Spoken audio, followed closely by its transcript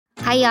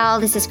Hi, y'all.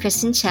 This is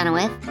Kristen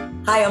Chenoweth.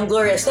 Hi, I'm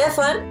Gloria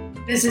Stefan.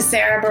 This is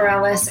Sarah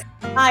Bareilles.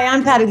 Hi,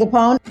 I'm Patty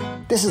Lapone.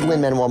 This is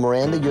Lin-Manuel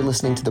Miranda. You're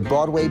listening to the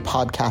Broadway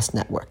Podcast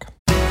Network.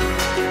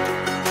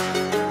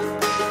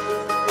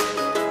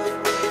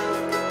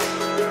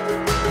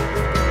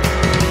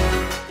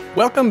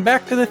 Welcome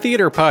back to the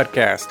Theater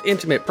Podcast,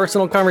 intimate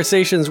personal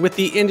conversations with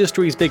the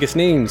industry's biggest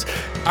names.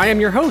 I am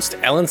your host,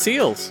 Alan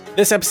Seals.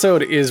 This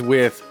episode is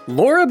with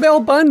Laura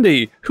Bell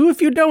Bundy, who,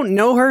 if you don't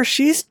know her,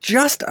 she's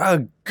just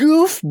a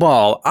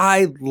goofball.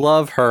 I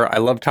love her. I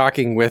love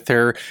talking with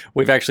her.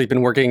 We've actually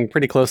been working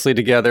pretty closely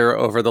together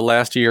over the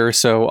last year or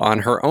so on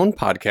her own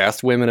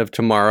podcast, Women of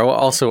Tomorrow,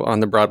 also on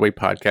the Broadway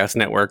Podcast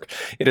Network.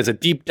 It is a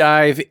deep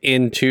dive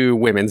into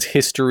women's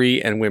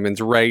history and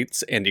women's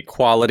rights and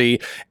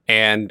equality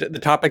and the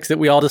topics that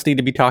we all just need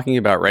to be talking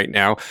about right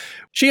now.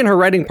 She and her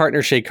writing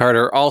partner, Shay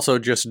Carter, also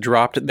just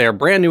dropped their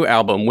brand new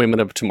album, Women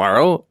of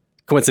Tomorrow.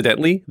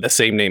 Coincidentally, the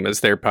same name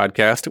as their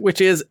podcast,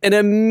 which is an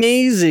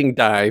amazing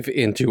dive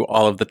into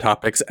all of the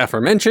topics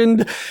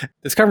aforementioned.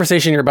 This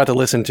conversation you're about to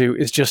listen to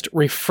is just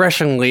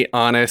refreshingly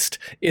honest.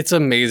 It's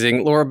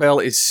amazing. Laura Bell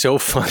is so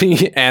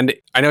funny, and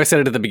I know I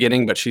said it at the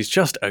beginning, but she's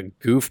just a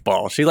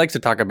goofball. She likes to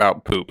talk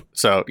about poop,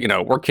 so,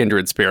 we're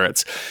kindred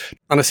spirits.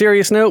 On a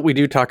serious note, we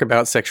do talk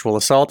about sexual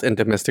assault and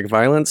domestic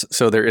violence,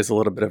 so there is a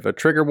little bit of a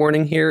trigger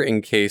warning here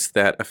in case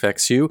that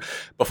affects you.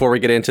 Before we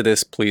get into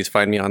this, please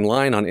find me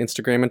online on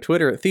Instagram and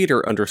Twitter at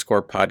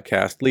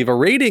theater_podcast. Leave a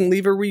rating,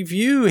 leave a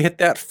review, hit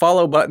that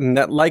follow button,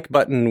 that like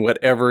button,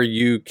 whatever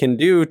you can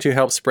do to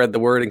help spread the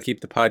word and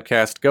keep the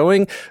podcast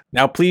going.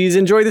 Now please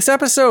enjoy this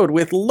episode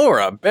with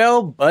Laura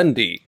Bell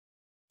Bundy.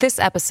 This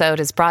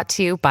episode is brought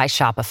to you by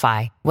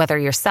Shopify. Whether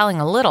you're selling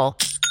a little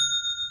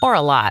or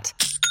a lot,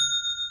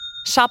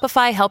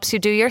 Shopify helps you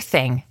do your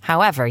thing,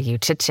 however you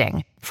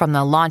cha-ching. From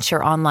the launch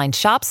your online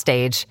shop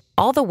stage,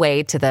 all the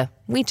way to the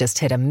we just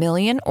hit 1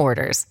 million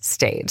orders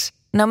stage.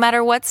 No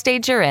matter what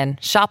stage you're in,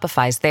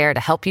 Shopify's there to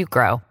help you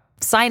grow.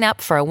 Sign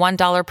up for a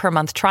 $1 per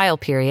month trial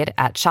period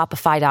at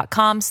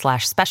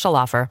shopify.com/special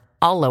offer,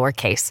 all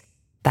lowercase.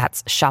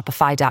 That's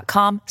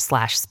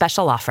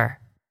shopify.com/special offer.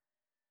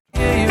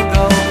 Here you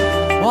go.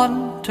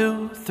 1,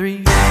 2,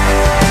 3.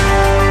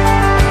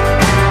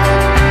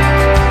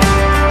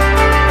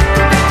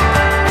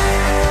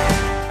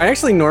 I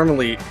actually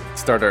normally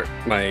start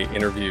my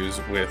interviews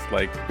with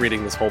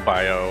reading this whole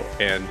bio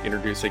and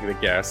introducing the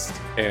guest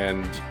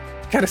and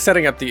kind of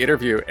setting up the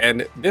interview.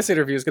 And this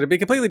interview is going to be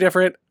completely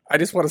different. I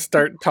just want to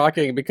start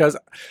talking because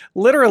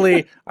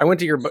literally I went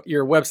to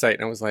your website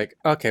and I was like,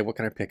 okay, what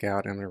can I pick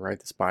out? I'm going to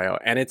write this bio.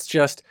 And it's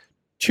just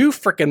too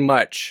freaking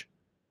much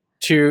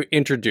to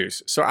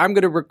introduce. So I'm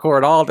going to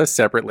record all this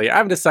separately. I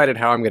haven't decided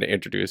how I'm going to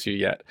introduce you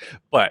yet,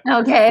 but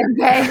Okay.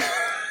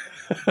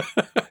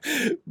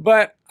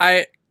 but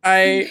I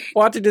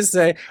wanted to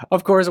say,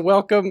 of course,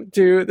 welcome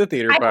to the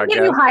Theater Podcast. I can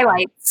give you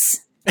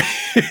highlights.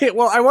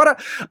 Well, I want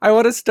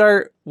to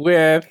start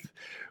with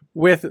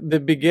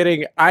the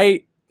beginning.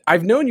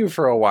 I've known you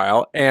for a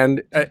while,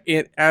 and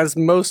as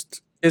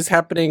is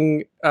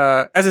happening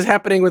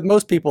with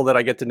most people that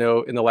I get to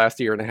know in the last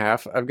year and a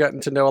half, I've gotten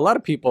to know a lot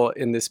of people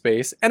in this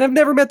space, and I've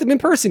never met them in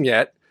person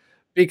yet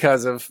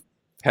because of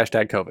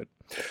 #COVID.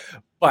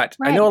 But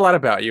right. I know a lot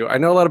about you. I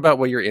know a lot about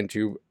what you're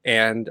into,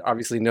 and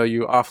obviously know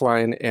you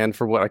offline and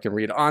from what I can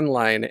read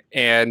online.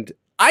 And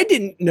I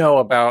didn't know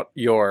about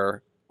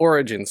your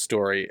origin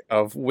story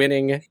of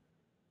winning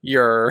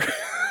your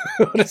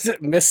what is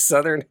it, Miss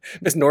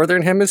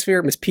Northern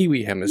Hemisphere, Miss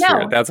Pee-wee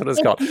Hemisphere. No, that's what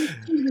it's called.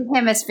 Pee-wee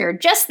Hemisphere,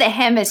 just the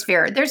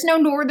hemisphere. There's no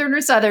Northern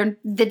or Southern,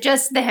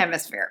 just the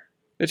hemisphere.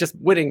 It's just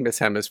winning Miss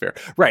Hemisphere,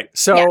 right?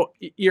 So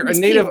you're Miss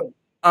a native Pee-wee.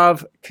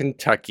 Of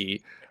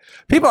Kentucky.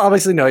 People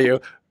obviously know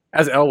you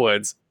as Elle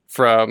Woods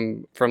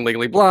from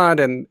Legally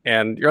Blonde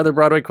and your other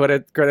Broadway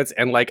credits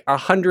and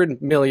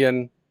 100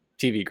 million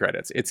TV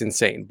credits. It's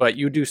insane. But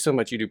you do so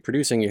much. You do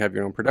producing, you have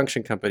your own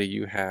production company,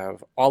 you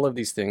have all of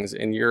these things,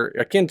 and you're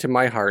akin to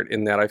my heart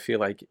in that I feel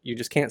like you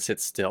just can't sit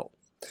still.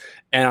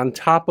 And on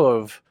top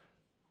of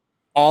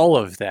all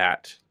of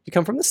that, you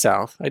come from the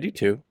South. I do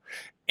too.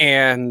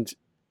 And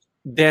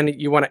then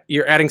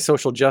you're adding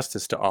social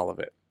justice to all of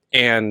it.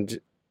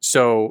 And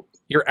so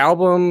your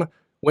album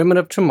Women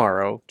of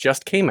Tomorrow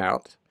just came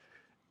out,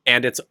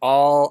 and it's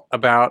all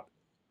about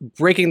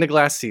breaking the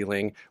glass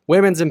ceiling,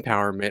 women's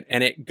empowerment,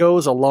 and it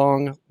goes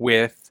along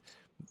with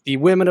the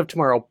Women of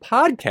Tomorrow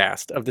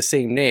podcast of the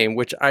same name,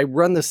 which I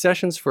run the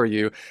sessions for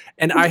you,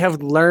 and I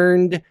have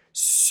learned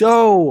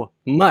so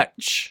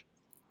much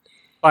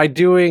by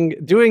doing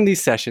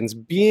these sessions,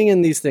 being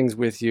in these things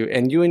with you,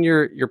 and you and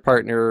your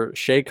partner,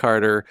 Shay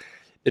Carter,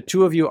 the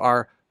two of you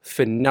are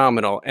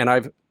phenomenal, and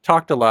I've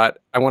talked a lot.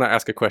 I want to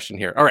ask a question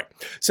here. All right.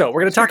 So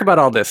we're going to talk about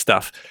all this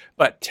stuff,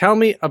 but tell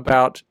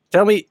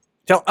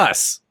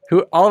us, who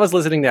all of us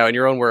listening now in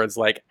your own words,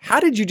 how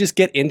did you just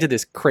get into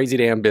this crazy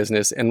damn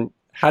business and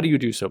how do you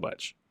do so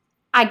much?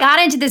 I got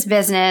into this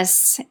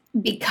business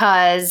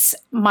because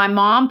my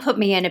mom put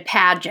me in a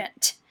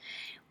pageant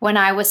when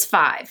I was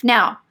 5.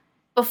 Now,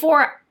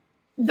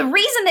 the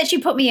reason that she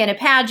put me in a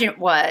pageant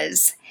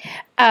was,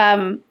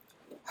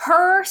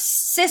 her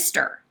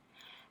sister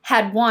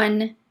had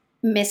won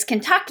Miss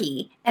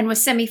Kentucky and was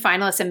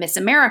semifinalist in Miss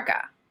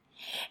America.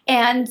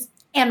 And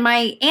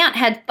my aunt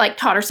had like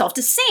taught herself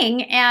to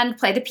sing and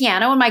play the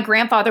piano, and my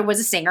grandfather was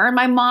a singer and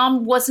my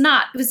mom was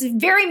not. It was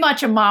very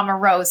much a Mama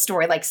Rose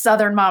story, like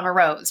Southern Mama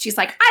Rose. She's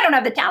like, I don't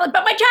have the talent,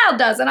 but my child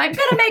does, and I'm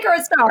gonna make her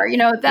a star,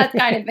 that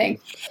kind of thing.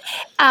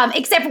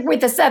 Except for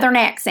with a Southern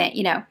accent,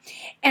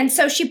 And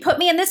so she put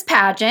me in this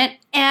pageant,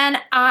 and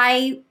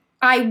I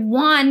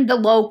won the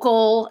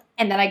local,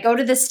 and then I go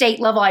to the state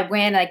level, I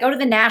win, and I go to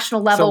the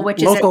national level, So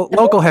which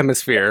local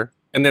hemisphere.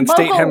 And then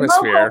state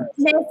hemisphere,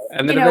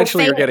 and then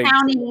eventually you're getting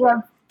County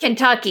of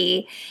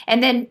Kentucky,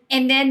 and then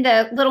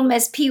the Little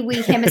Miss Pee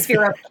Wee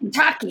hemisphere of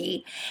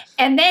Kentucky,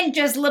 and then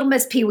just Little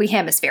Miss Pee Wee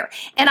hemisphere.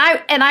 And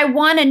I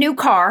won a new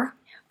car,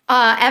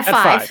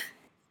 F5.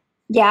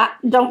 Yeah,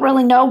 don't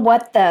really know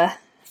what the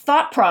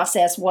thought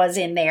process was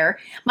in there.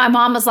 My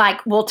mom was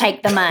like, "We'll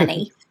take the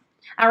money."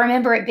 I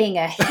remember it being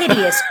a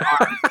hideous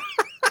car.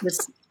 It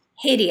was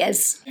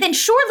hideous. Then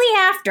shortly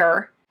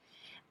after.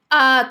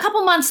 A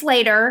couple months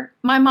later,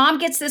 my mom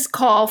gets this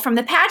call from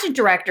the pageant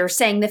director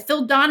saying the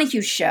Phil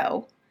Donahue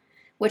show,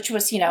 which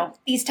was,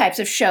 these types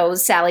of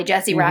shows, Sally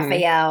Jesse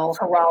Raphael,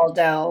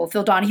 Geraldo,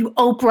 Phil Donahue,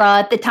 Oprah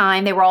at the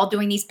time, they were all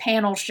doing these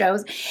panel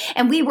shows.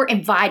 And we were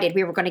invited.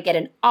 We were going to get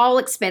an all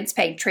expense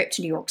paid trip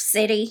to New York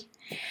City.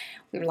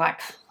 We were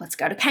like, let's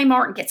go to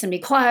Kmart and get some new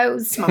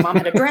clothes. My mom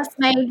had a dress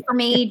made for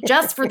me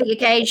just for the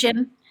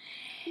occasion.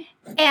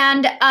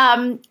 And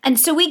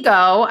so we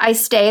go. I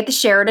stay at the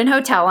Sheraton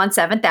Hotel on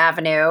 7th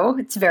Avenue.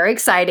 It's very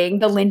exciting.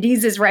 The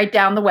Lindy's is right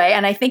down the way,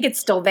 and I think it's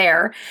still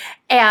there.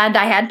 And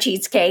I had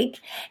cheesecake.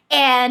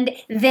 And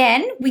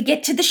then we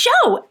get to the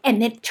show,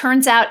 and it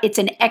turns out it's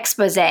an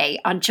expose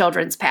on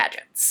children's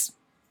pageants.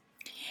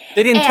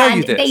 They didn't tell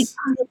you this.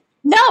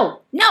 No.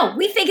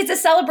 We think it's a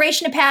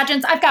celebration of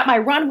pageants. I've got my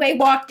runway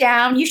walk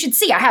down. You should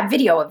see, I have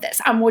video of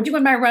this. We're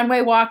doing my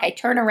runway walk. I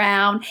turn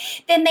around.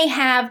 Then they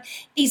have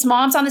these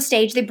moms on the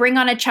stage. They bring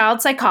on a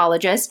child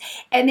psychologist,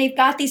 and they've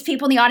got these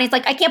people in the audience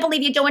like, I can't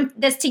believe you're doing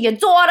this to your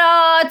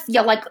daughter.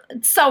 You're like,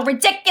 so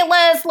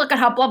ridiculous. Look at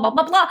her, blah, blah,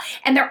 blah, blah.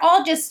 And they're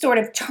all just sort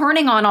of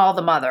turning on all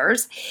the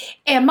mothers.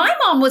 And my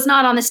mom was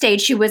not on the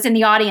stage. She was in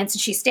the audience,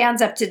 and she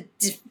stands up to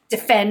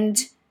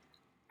defend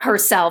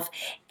herself.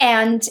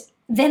 And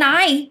then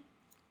I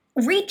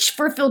reach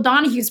for Phil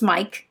Donahue's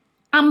mic.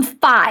 I'm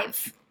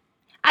 5.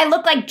 I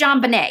look like John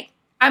Bonet.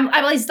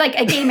 I was like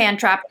a gay man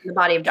trapped in the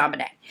body of John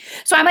Bonet.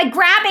 So I'm like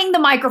grabbing the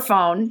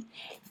microphone,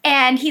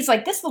 and he's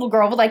like, this little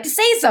girl would like to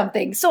say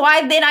something. So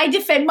I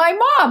defend my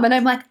mom, and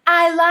I'm like,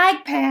 I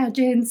like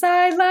pageants.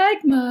 I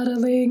like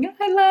modeling.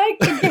 I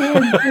like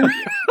dancing.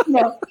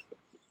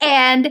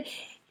 And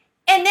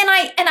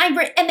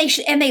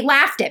they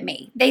laughed at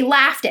me. They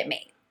laughed at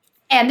me.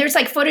 And there's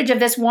like footage of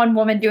this one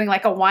woman doing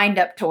like a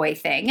wind-up toy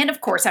thing. And of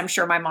course, I'm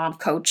sure my mom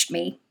coached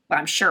me. Well,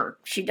 I'm sure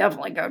she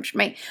definitely coached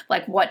me,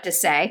 like what to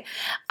say.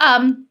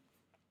 And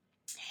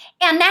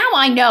now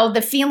I know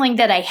the feeling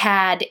that I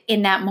had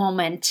in that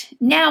moment.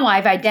 Now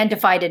I've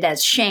identified it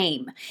as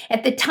shame.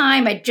 At the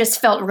time, I just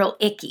felt real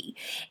icky.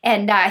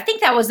 And I think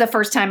that was the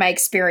first time I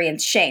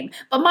experienced shame.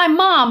 But my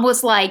mom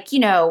was like,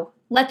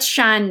 let's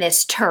shine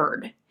this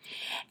turd.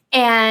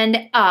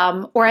 And,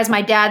 or as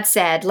my dad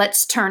said,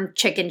 let's turn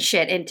chicken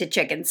shit into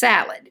chicken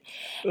salad.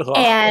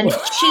 And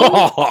it's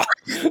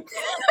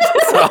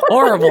a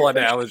horrible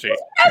analogy.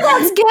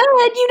 That's good.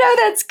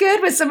 That's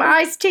good with some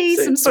iced tea,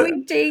 some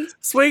sweet tea.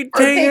 Sweet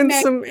tea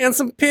and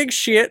some pig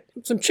shit,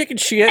 some chicken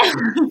shit.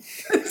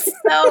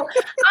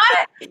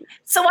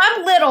 So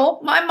I'm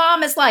little. My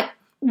mom is like,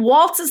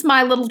 waltzes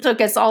my little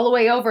tuchus all the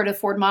way over to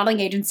Ford Modeling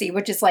Agency,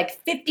 which is like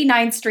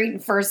 59th Street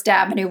and 1st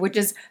Avenue, which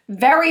is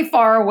very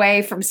far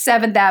away from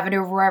 7th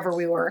Avenue, wherever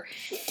we were.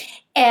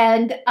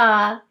 And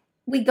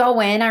we go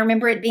in. I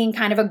remember it being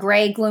kind of a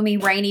gray, gloomy,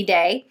 rainy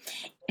day.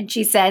 And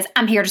she says,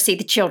 I'm here to see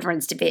the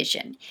children's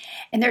division.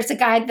 And there's a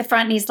guy at the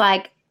front, and he's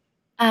like,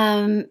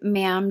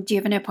 ma'am, do you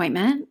have an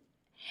appointment?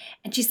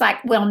 And she's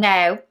like, well,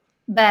 no.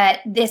 But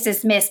this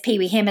is Miss Pee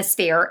Wee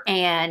Hemisphere,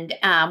 and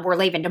we're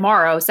leaving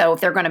tomorrow. So if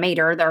they're going to meet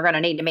her, they're going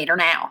to need to meet her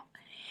now.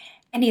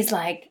 And he's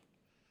like,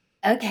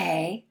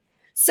 okay.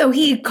 So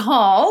he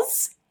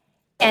calls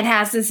and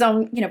has his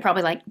own,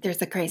 probably like,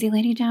 there's a crazy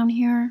lady down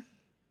here.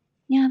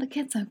 Yeah, the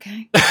kid's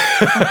okay.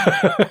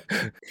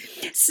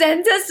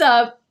 Sends us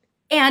up,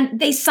 and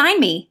they sign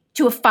me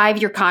to a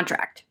 5-year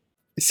contract.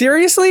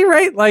 Seriously,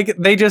 right? Like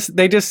they just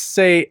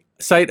say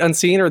sight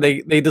unseen, or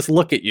they just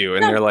look at you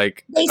and they're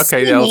like,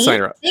 okay, they'll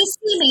sign her up. They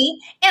see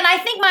me, and I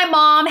think my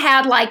mom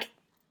had like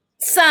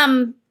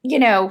some,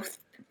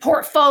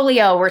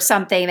 portfolio or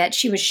something that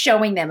she was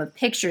showing them of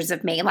pictures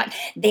of me. Like,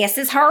 this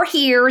is her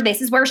here.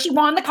 This is where she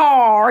won the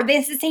car.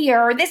 This is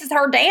here. This is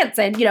her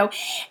dancing,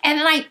 And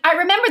then I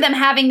remember them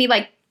having me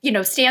like,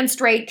 stand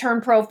straight, turn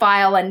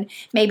profile, and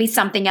maybe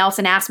something else,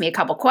 and ask me a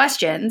couple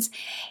questions.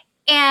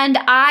 And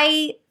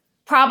I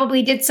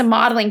probably did some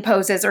modeling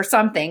poses or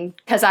something,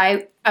 because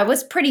I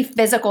was pretty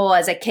physical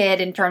as a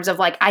kid in terms of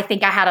like, I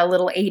think I had a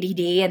little ADD,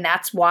 and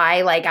that's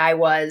why like I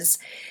was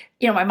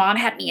my mom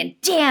had me in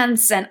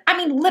dance. And I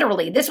mean,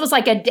 literally, this was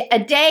like a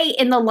day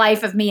in the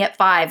life of me at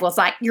 5 was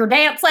like your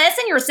dance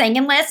lesson, your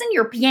singing lesson,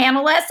 your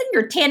piano lesson,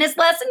 your tennis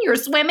lesson, your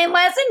swimming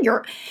lesson,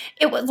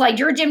 it was like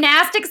your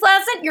gymnastics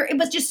lesson. It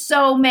was just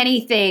so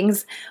many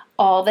things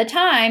all the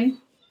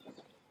time.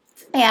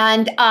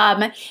 And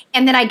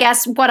then I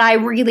guess what I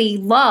really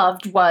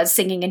loved was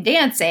singing and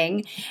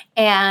dancing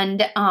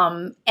and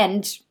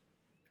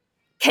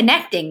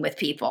connecting with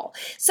people.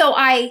 So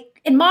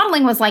and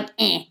modeling was like,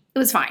 it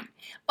was fine.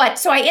 But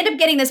so I ended up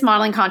getting this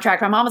modeling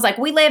contract. My mom was like,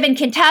 we live in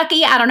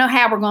Kentucky. I don't know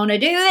how we're going to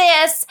do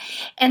this.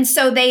 And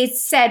so they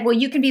said, well,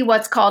 you can be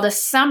what's called a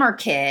summer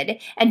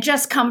kid and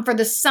just come for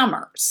the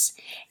summers.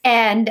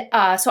 And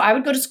so I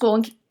would go to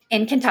school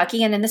in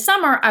Kentucky. And in the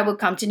summer, I would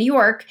come to New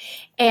York.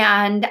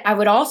 And I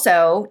would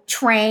also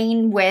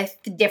train with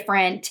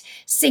different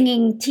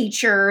singing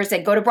teachers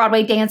and go to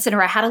Broadway Dance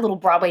Center. I had a little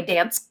Broadway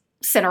Dance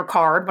Center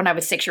card when I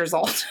was 6 years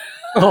old.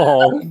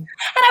 Oh. And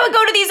I would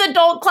go to these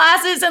adult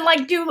classes and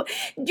like do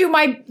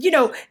my,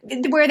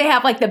 where they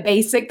have like the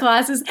basic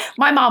classes.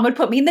 My mom would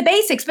put me in the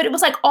basics, but it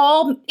was like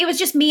it was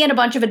just me and a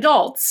bunch of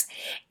adults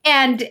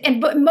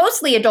but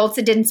mostly adults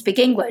that didn't speak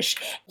English.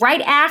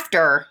 Right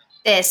after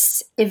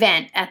this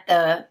event at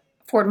the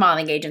Ford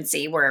Modeling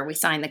Agency where we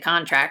signed the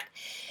contract,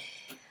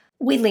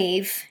 we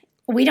leave.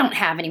 We don't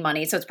have any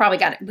money, so it's probably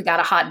we got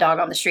a hot dog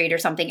on the street or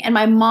something. And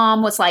my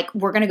mom was like,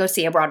 we're going to go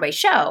see a Broadway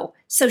show.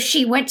 So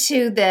she went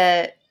to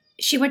the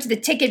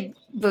ticket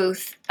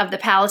booth of the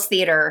Palace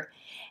Theater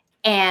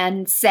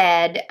and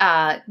said,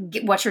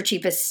 what's your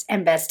cheapest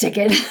and best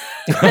ticket?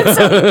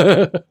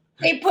 So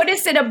they put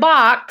us in a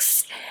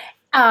box,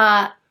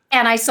 and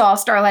I saw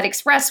Starlight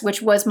Express,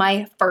 which was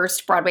my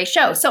first Broadway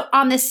show. So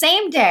on the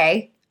same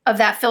day of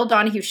that Phil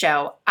Donahue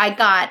show, I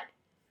got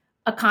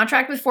a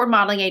contract with Ford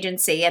Modeling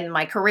Agency and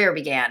my career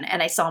began,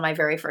 and I saw my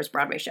very first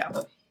Broadway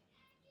show.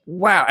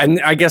 Wow.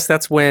 And I guess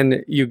that's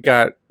when you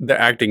got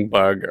the acting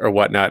bug or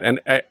whatnot.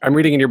 And I'm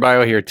reading in your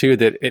bio here, too,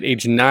 that at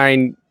age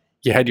 9,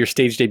 you had your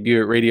stage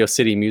debut at Radio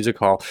City Music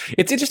Hall.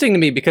 It's interesting to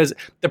me because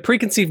the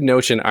preconceived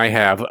notion I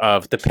have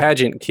of the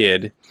pageant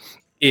kid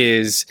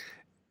is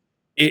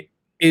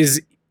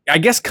I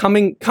guess,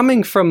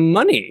 coming from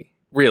money,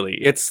 really.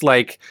 It's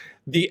like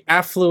the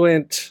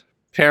affluent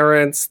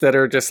parents that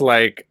are just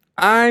like,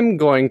 I'm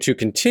going to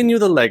continue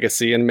the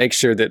legacy and make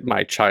sure that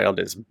my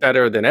child is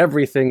better than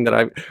everything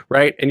that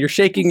right? And you're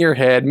shaking your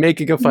head,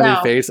 making a funny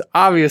face.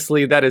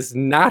 Obviously, that is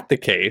not the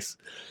case.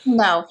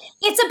 No,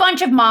 it's a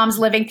bunch of moms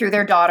living through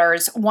their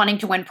daughters wanting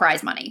to win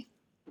prize money.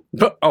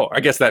 But,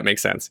 I guess that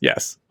makes sense.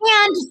 Yes.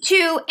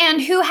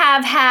 And who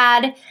have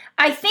had,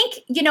 I think,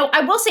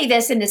 I will say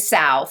this in the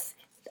South,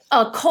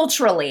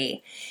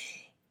 culturally,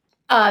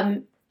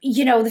 the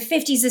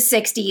 50s and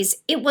 60s,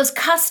 it was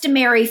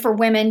customary for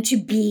women to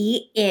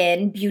be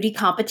in beauty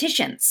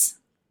competitions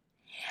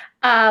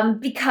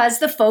because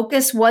the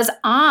focus was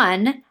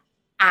on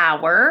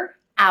our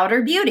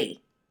outer beauty,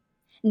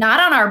 not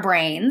on our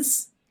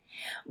brains.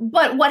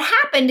 But what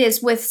happened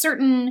is with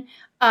certain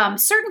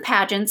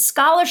pageants,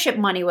 scholarship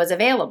money was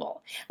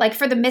available. Like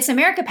for the Miss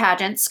America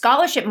pageant,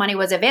 scholarship money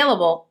was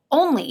available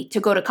only to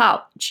go to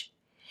college.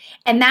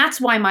 And that's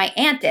why my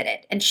aunt did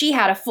it. And she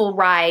had a full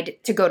ride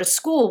to go to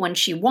school when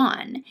she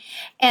won.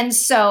 And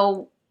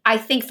so I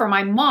think for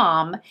my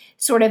mom,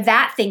 sort of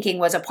that thinking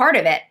was a part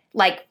of it.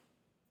 Like,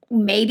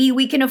 maybe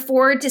we can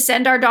afford to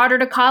send our daughter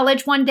to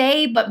college one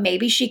day, but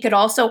maybe she could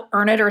also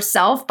earn it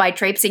herself by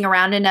traipsing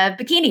around in a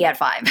bikini at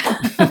 5.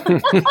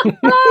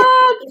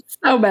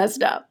 So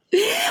messed up.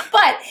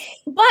 But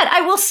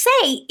I will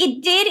say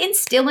it did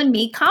instill in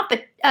me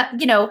confidence.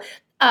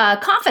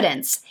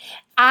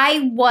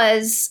 I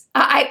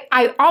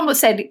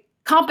almost said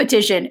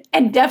competition,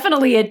 and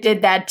definitely it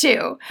did that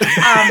too.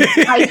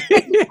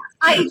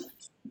 I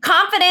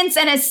confidence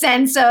and a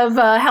sense of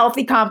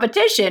healthy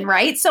competition,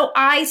 right? So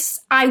I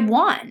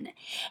won.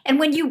 And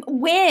when you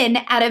win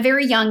at a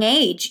very young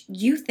age,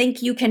 you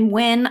think you can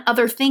win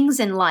other things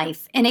in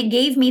life. And it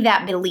gave me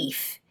that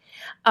belief.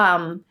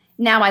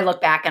 Now I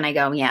look back and I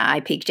go, yeah, I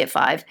peaked at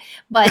 5.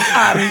 But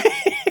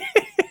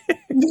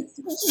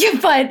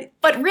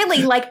but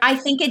really, like, I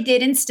think it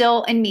did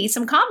instill in me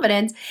some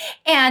confidence.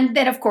 And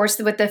then, of course,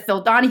 with the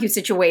Phil Donahue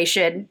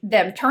situation,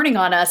 them turning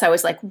on us, I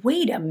was like,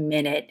 wait a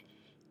minute.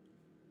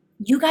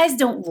 You guys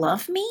don't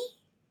love me?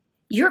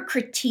 You're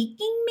critiquing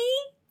me?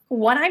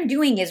 What I'm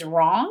doing is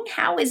wrong?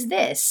 How is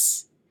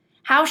this?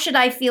 How should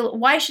I feel?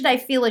 Why should I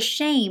feel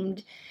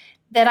ashamed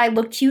that I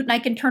look cute and I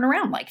can turn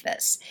around like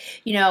this?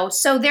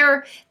 So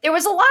there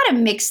was a lot of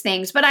mixed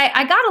things, but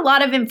I got a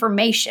lot of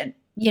information.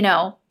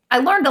 I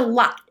learned a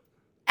lot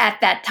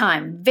at that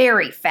time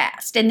very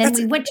fast. And then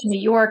we went to New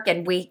York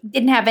and we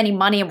didn't have any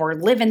money and we're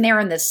living there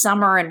in the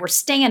summer and we're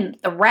staying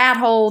the rat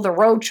hole, the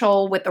roach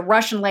hole with the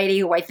Russian lady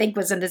who I think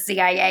was in the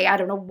CIA. I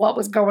don't know what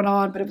was going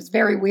on, but it was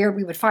very weird.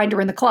 We would find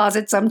her in the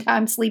closet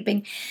sometimes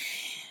sleeping.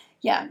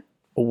 Yeah.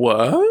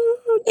 What?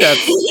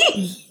 That's...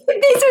 These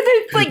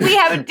are we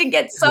had to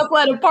get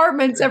sublet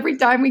apartments every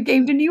time we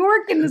came to New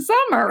York in the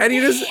summer. And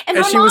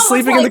she was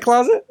sleeping in the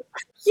closet?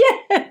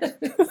 Yeah.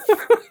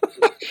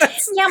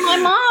 Yeah, my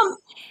mom.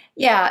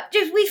 Yeah,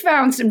 we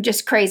found some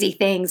just crazy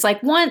things.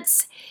 Like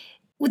once,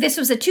 this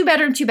was a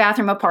 2-bedroom,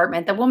 2-bathroom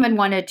apartment. The woman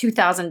wanted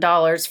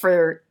 $2,000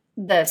 for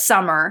the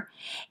summer.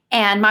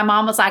 And my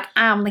mom was like,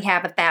 I only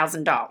have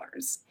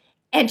 $1,000.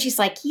 And she's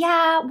like,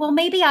 yeah, well,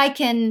 maybe I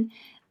can.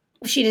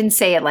 She didn't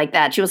say it like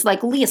that. She was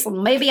like,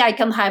 listen, maybe I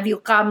can have you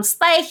come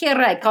stay here.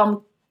 I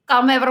come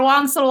every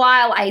once in a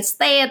while. I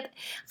stay at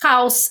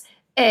house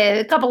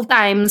a couple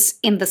times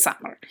in the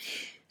summer.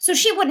 So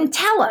she wouldn't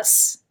tell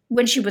us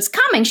when she was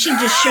coming. She'd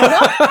just show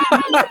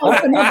up,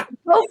 open up the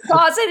coat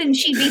closet, and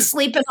she'd be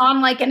sleeping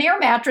on like an air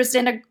mattress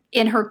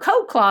in her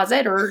coat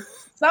closet or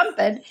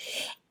something.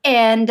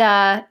 And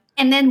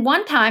then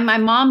one time, my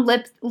mom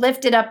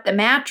lifted up the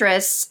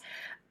mattress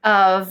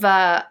of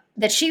that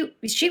she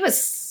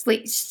was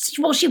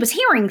she was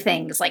hearing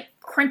things like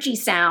crunchy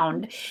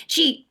sound.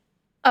 She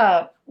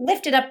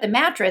lifted up the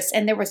mattress,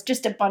 and there was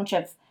just a bunch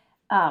of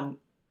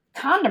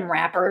condom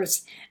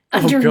wrappers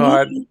underneath. Oh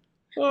God.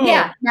 Oh.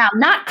 Yeah, now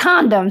not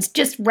condoms,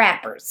 just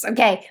wrappers.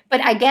 Okay, but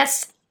I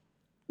guess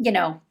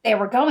they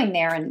were going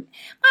there, and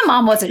my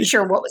mom wasn't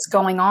sure what was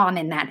going on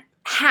in that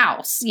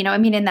house.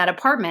 In that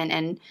apartment,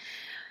 and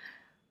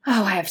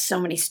I have so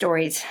many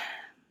stories.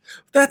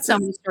 So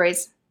many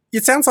stories.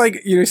 It sounds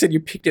like you said you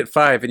peaked at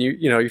 5, and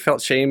you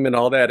felt shame and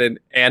all that,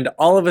 and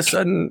all of a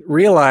sudden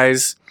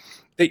realize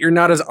that you're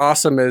not as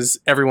awesome as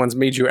everyone's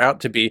made you out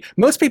to be.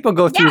 Most people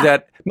go through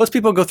that. Most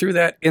people go through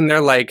that in their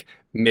like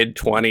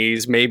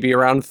mid-20s, maybe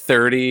around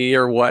 30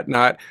 or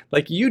whatnot.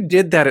 Like you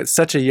did that at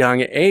such a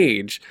young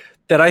age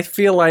that I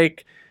feel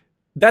like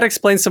that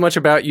explains so much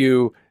about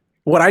you,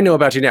 what I know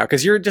about you now,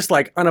 because you're just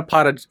like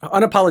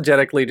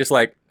unapologetically just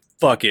like,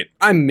 fuck it,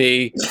 I'm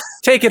me,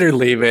 take it or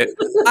leave it,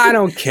 I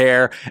don't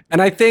care. And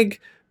I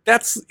think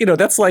that's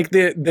like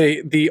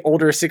the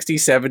older 60,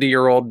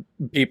 70-year-old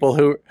people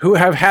who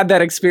have had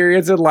that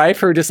experience in life,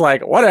 who are just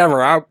like,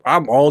 whatever,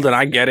 I'm old and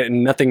I get it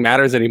and nothing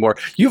matters anymore.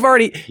 You've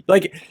already,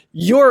 like,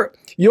 your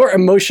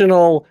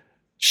emotional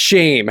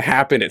shame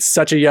happened at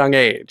such a young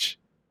age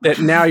that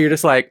now you're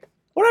just like,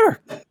 whatever,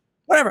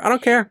 I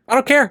don't care,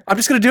 I'm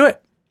just going to do it.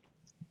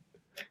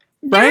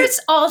 Right? There's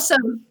also,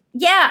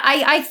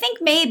 I think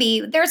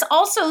maybe there's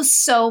also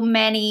so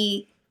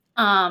many,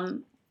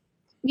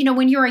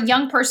 when you're a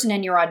young person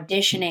and you're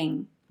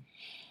auditioning,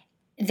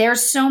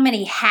 there's so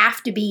many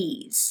have to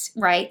be's,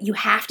 right? You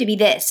have to be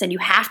this, and you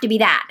have to be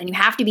that, and you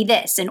have to be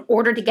this in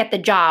order to get the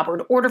job or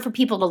in order for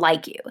people to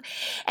like you.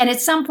 And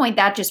at some point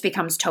that just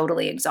becomes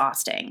totally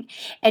exhausting.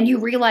 And you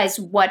realize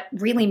what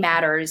really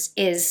matters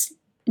is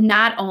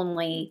not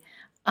only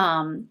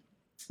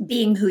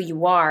being who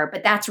you are,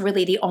 but that's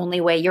really the only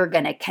way you're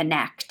going to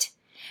connect.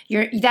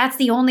 That's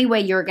the only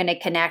way you're going to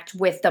connect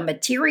with the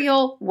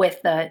material,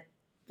 with the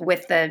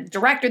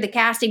director, the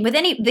casting, with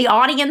the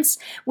audience,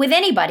 with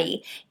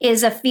anybody,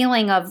 is a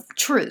feeling of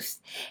truth,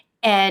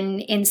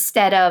 and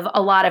instead of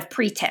a lot of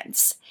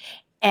pretense.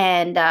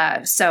 And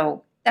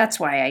so that's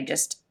why I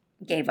just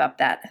gave up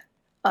that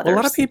other. A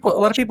lot of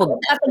people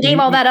gave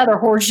all that other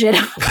horse shit.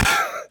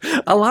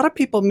 A lot of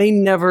people may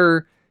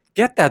never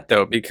get that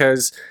though,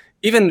 because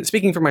even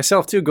speaking for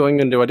myself too, going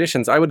into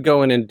auditions, I would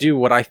go in and do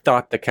what I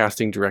thought the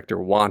casting director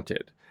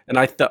wanted. And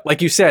I thought,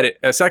 like you said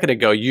a second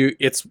ago,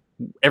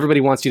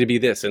 everybody wants you to be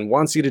this and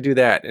wants you to do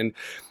that.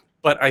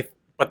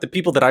 But the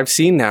people that I've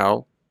seen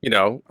now,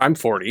 I'm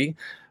 40,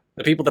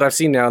 the people that I've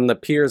seen now and the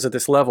peers at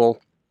this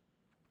level,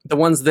 the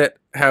ones that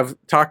have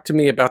talked to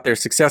me about their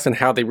success and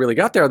how they really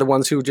got there are the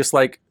ones who just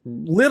like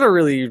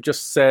literally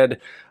just said,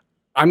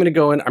 I'm going to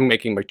go in, I'm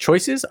making my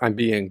choices, I'm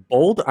being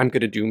bold, I'm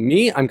going to do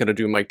me, I'm going to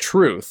do my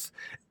truth.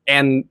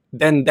 And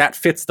then that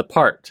fits the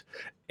part.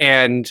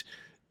 And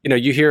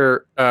you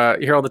hear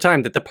all the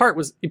time that the part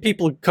was,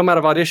 people come out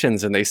of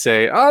auditions and they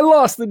say, I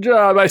lost the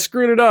job, I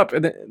screwed it up.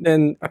 And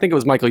then I think it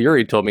was Michael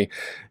Urie told me,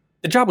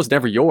 the job was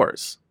never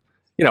yours.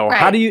 Right.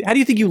 How do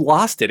you think you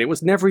lost it? It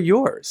was never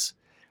yours.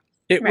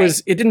 It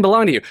didn't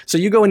belong to you. So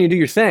you go and you do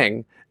your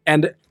thing.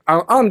 And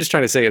all I'm just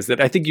trying to say is that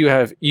I think you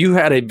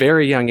had a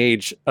very young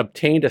age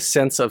obtained a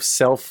sense of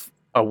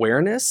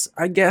self-awareness,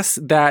 I guess,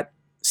 that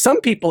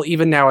some people,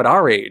 even now at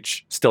our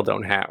age, still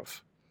don't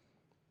have.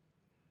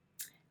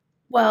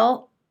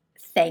 Well,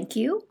 thank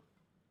you.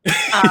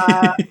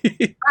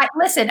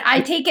 Listen,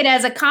 I take it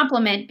as a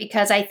compliment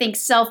because I think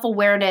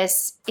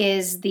self-awareness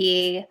is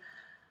the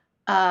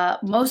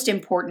most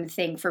important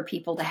thing for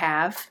people to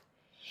have.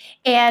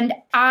 And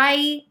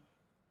I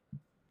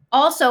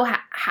also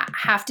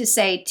have to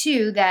say,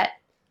 too, that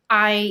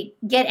I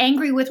get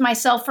angry with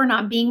myself for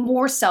not being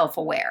more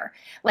self-aware.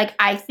 Like,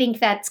 I think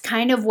that's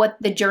kind of what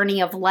the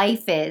journey of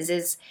life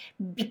is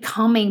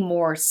becoming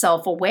more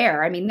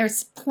self-aware. I mean,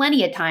 there's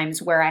plenty of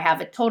times where I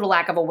have a total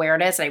lack of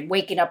awareness. I'm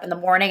waking up in the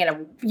morning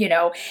and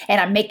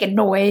I'm making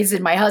noise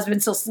and my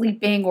husband's still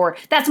sleeping, or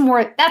that's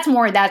more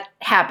that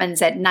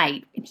happens at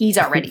night and he's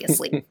already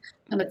asleep.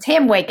 And it's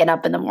him waking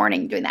up in the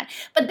morning doing that.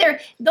 But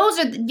those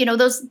are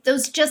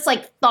those just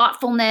like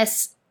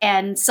thoughtfulness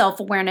and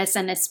self-awareness,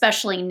 and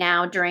especially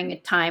now during a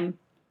time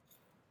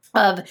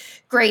of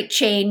great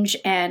change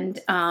and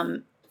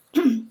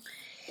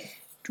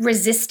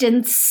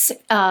resistance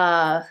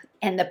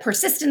and the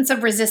persistence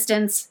of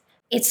resistance.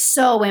 It's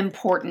so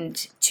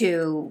important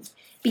to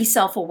be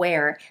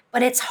self-aware,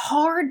 but it's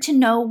hard to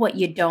know what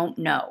you don't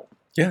know.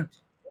 Yeah.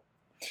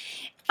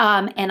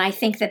 And I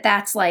think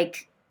that's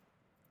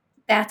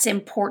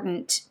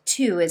important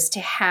too, is to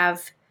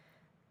have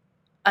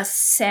a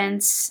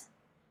sense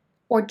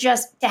or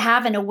just to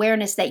have an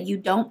awareness that you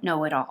don't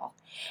know it all.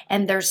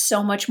 And there's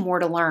so much more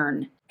to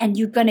learn, and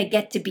you're going to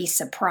get to be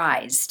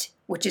surprised,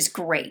 which is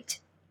great.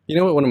 You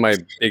know what one of my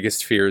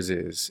biggest fears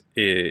is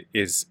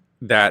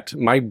that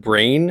my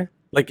brain,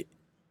 like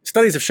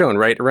studies have shown,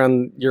 right,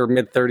 around your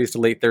mid-30s to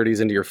late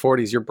 30s into your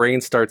 40s, your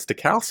brain starts to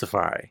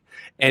calcify,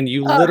 and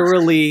you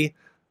literally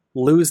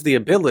lose the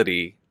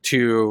ability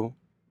to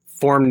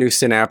form new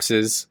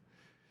synapses.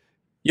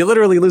 You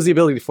literally lose the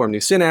ability to form new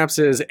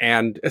synapses,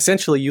 and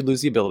essentially you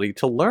lose the ability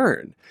to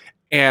learn.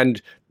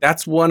 And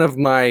that's one of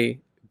my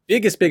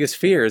biggest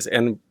fears,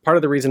 and part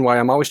of the reason why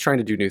I'm always trying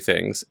to do new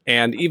things,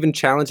 and even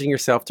challenging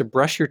yourself to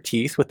brush your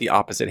teeth with the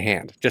opposite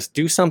hand. Just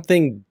do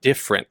something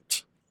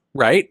different,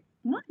 right?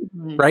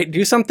 Mm-hmm. Right?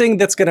 Do something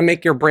that's going to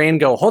make your brain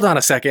go, hold on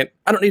a second,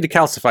 I don't need to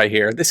calcify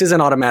here. This isn't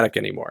automatic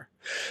anymore.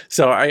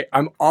 So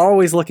I'm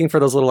always looking for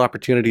those little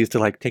opportunities to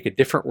like take a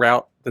different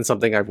route than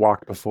something I've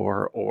walked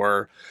before,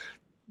 or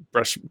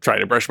try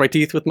to brush my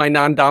teeth with my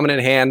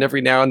non-dominant hand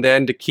every now and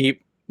then to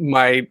keep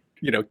my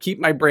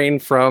brain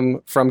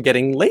from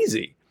getting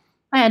lazy.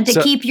 And to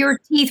keep your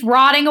teeth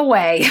rotting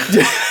away.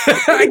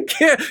 I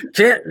can't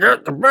get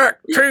the back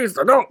teeth.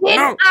 I don't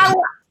know.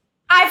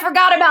 I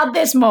forgot about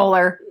this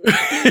molar.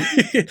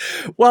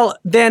 Well,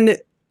 then,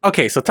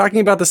 okay, so talking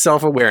about the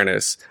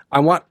self-awareness, I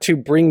want to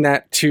bring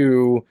that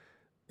to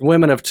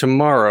Women of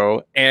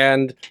Tomorrow,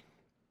 and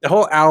the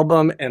whole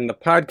album and the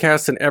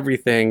podcast and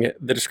everything,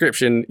 the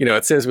description,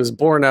 it says was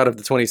born out of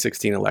the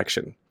 2016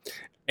 election.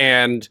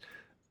 And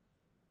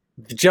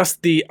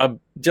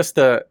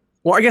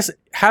well, I guess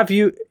have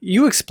you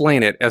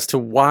explain it as to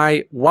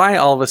why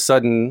all of a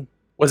sudden,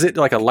 was it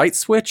like a light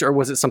switch, or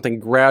was it something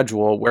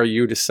gradual where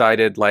you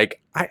decided like,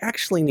 I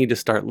actually need to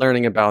start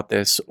learning about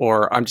this,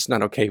 or I'm just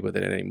not okay with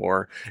it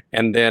anymore?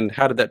 And then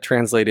how did that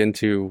translate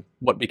into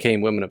what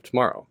became Women of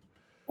Tomorrow?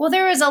 Well,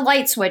 there is a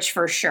light switch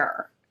for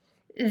sure.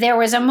 There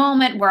was a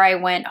moment where I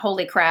went,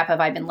 holy crap,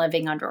 have I been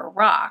living under a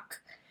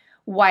rock?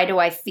 Why do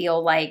I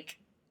feel like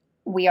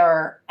we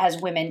are, as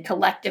women,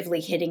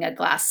 collectively hitting a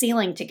glass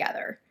ceiling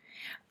together?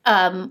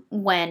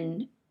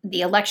 When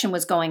the election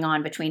was going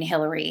on between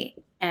Hillary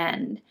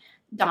and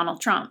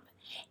Donald Trump.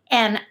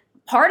 And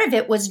part of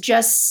it was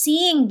just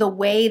seeing the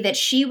way that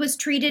she was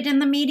treated in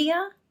the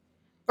media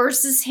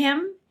versus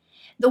him,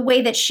 the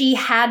way that she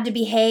had to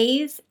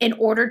behave in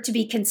order to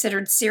be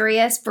considered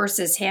serious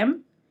versus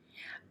him.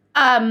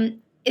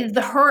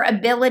 Her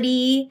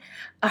ability,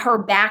 her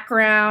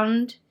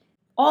background,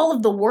 all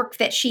of the work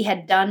that she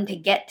had done to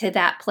get to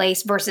that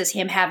place versus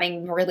him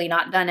having really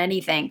not done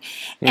anything.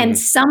 Mm-hmm. And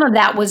some of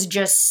that was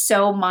just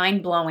so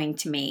mind-blowing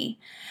to me.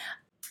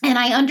 And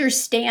I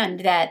understand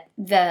that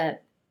the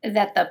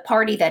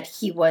party that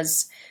he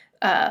was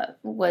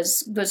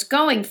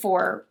going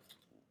for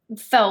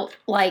felt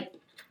like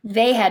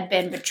they had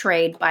been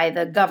betrayed by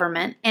the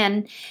government.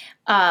 And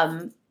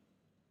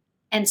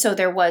so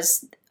there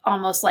was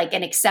almost like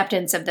an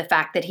acceptance of the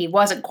fact that he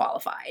wasn't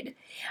qualified.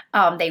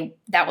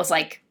 That was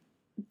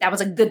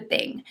a good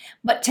thing.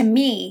 But to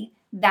me,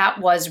 that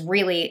was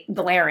really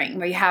glaring,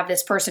 where you have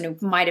this person who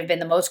might have been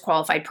the most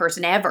qualified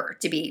person ever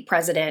to be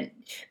president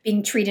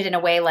being treated in a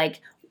way like,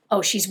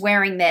 oh, she's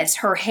wearing this,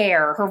 her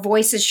hair, her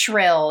voice is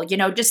shrill,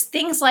 just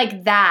things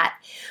like that,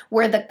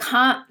 where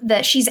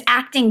she's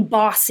acting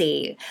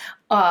bossy.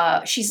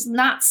 She's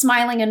not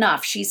smiling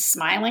enough. She's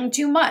smiling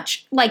too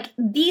much. Like,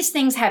 these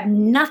things have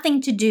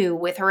nothing to do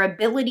with her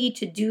ability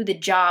to do the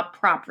job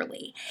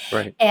properly.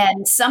 Right.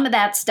 And some of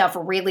that stuff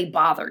really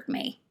bothered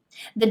me.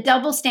 The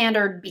double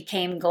standard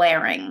became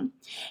glaring.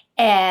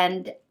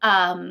 And,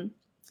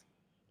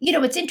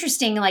 it's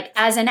interesting, like,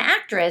 as an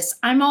actress,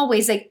 I'm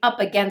always up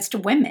against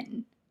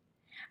women.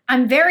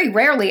 I'm very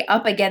rarely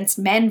up against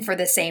men for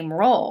the same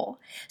role.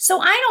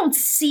 So I don't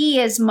see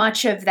as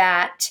much of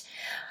that.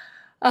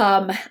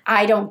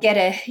 I don't get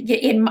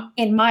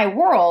in my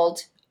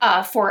world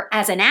for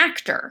as an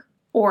actor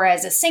or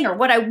as a singer.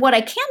 What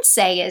I can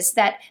say is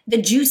that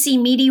the juicy,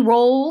 meaty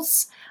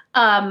roles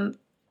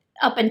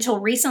up until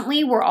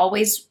recently were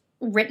always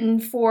written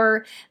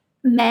for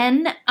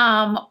men,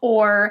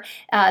 or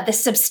the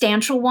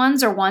substantial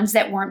ones, or ones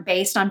that weren't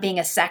based on being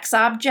a sex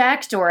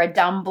object or a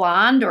dumb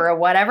blonde or a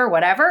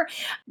whatever.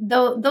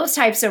 Those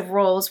types of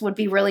roles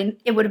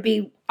it would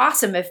be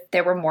awesome if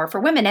there were more for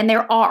women, and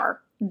there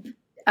are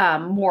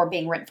more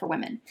being written for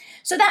women.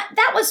 So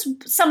that was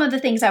some of the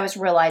things I was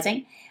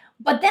realizing.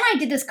 But then I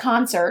did this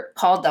concert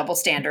called Double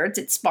Standards.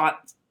 It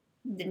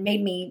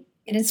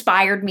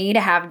inspired me to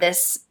have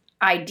this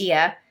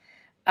idea,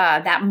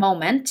 that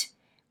moment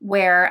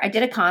where I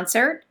did a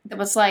concert that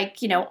was like,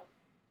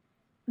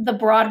 the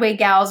Broadway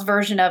gals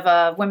version of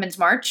a women's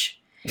march,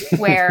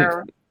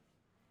 where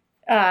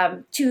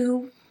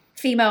two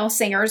female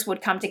singers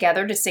would come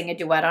together to sing a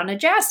duet on a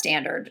jazz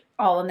standard,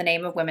 all in the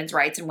name of women's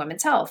rights and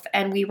women's health.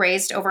 And we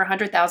raised over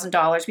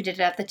 $100,000. We did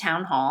it at the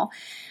town hall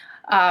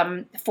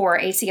for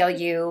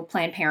ACLU,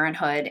 Planned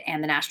Parenthood,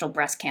 and the National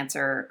Breast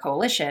Cancer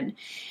Coalition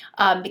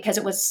because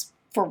it was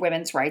for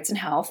women's rights and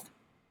health.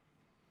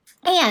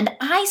 And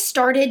I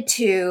decided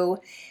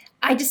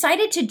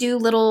to do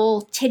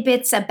little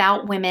tidbits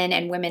about women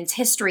and women's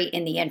history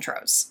in the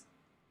intros.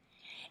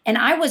 And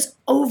I was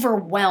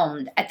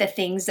overwhelmed at the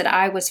things that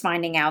I was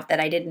finding out that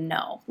I didn't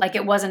know. Like,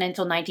 it wasn't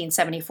until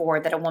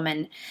 1974 that a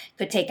woman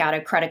could take out a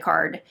credit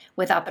card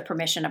without the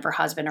permission of her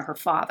husband or her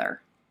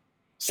father.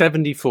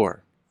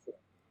 74.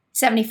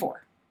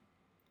 74.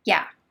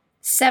 Yeah,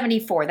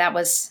 74. That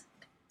was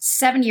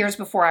 7 years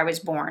before I was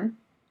born.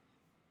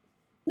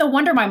 No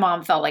wonder my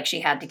mom felt like she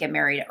had to get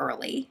married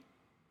early.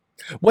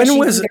 When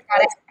was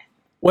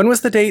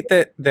the date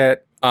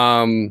that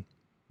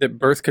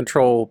birth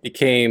control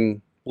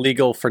became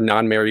legal for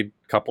non-married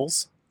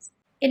couples?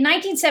 In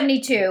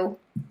 1972,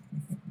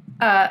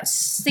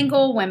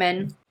 single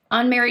women,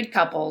 unmarried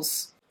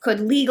couples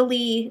could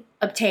legally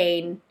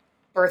obtain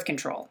birth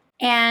control.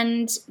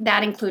 And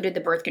that included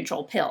the birth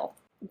control pill,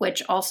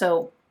 which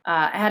also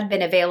had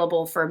been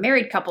available for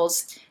married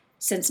couples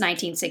since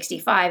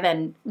 1965.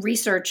 And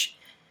research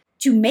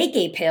to make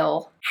a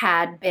pill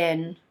had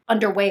been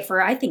underway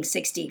for, I think,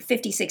 50,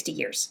 60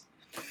 years.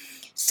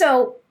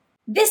 So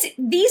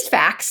these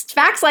facts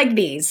like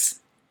these,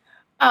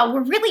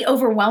 were really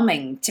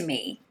overwhelming to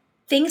me.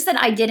 Things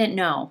that I didn't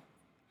know.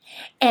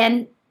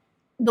 And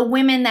the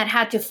women that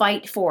had to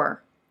fight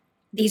for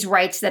these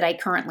rights that I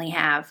currently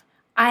have,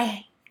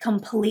 I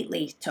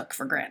completely took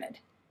for granted.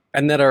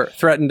 And that are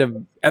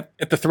threatened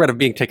at the threat of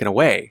being taken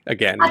away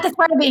again. At the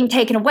threat of being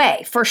taken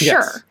away, for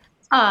sure.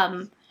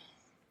 Yes.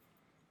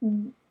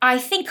 I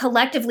think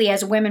collectively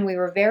as women, we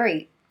were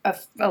a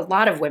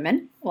lot of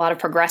women, a lot of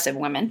progressive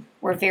women,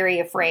 were very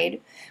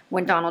afraid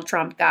when Donald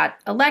Trump got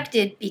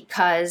elected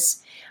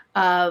because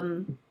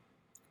of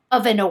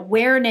an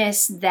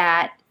awareness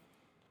that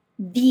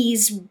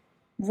these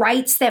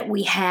rights that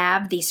we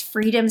have, these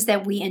freedoms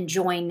that we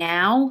enjoy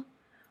now,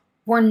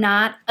 were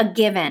not a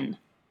given.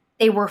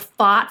 They were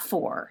fought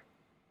for.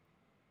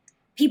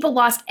 People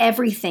lost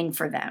everything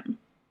for them.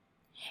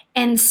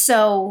 And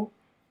so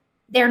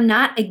they're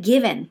not a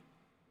given.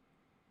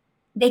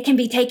 They can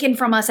be taken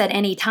from us at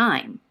any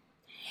time.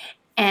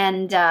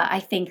 And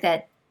I think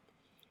that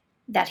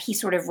he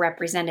sort of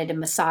represented a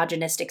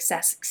misogynistic,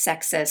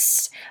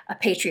 sexist, a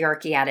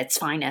patriarchy at its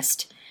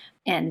finest.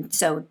 And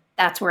so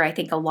that's where I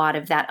think a lot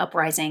of that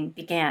uprising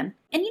began.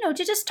 And,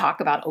 to just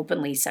talk about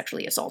openly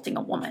sexually assaulting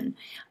a woman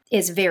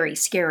is very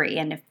scary.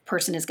 And if a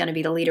person is going to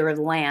be the leader of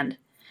the land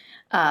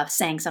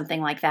saying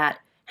something like that,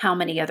 how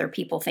many other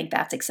people think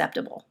that's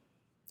acceptable?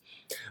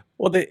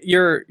 Well,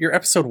 your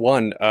episode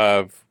 1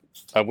 of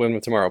Women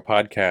of Tomorrow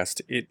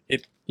podcast,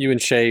 you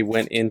and Shay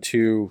went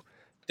into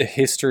the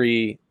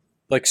history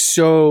like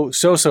so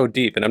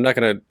deep, and I'm not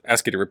going to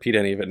ask you to repeat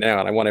any of it now.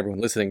 And I want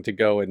everyone listening to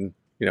go and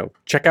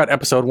check out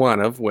episode 1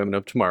 of Women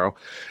of Tomorrow.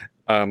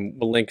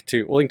 We'll link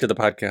to the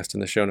podcast in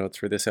the show notes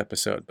for this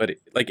episode. But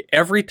like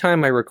every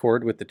time I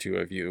record with the two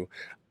of you,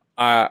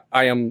 I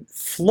am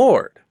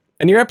floored.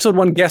 And your episode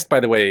 1 guest, by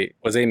the way,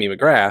 was Amy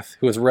McGrath,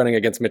 who was running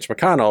against Mitch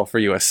McConnell for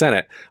U.S.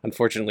 Senate.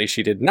 Unfortunately,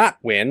 she did not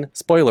win.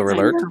 Spoiler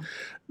alert.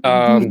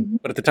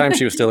 But at the time,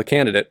 she was still a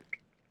candidate.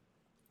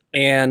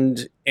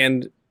 And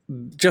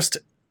just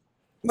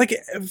like,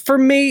 for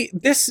me,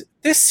 this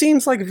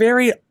seems like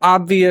very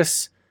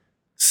obvious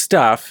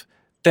stuff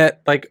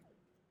that, like,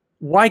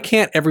 why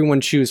can't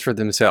everyone choose for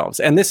themselves?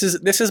 And this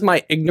is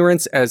my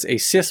ignorance as a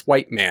cis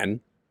white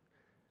man,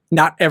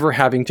 not ever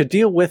having to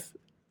deal with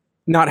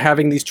not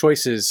having these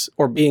choices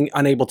or being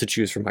unable to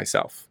choose for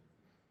myself,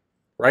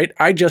 right?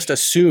 I just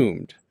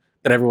assumed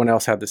that everyone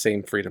else had the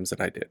same freedoms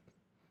that I did.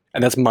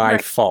 And that's my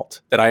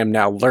fault that I am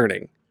now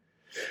learning.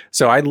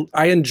 So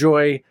I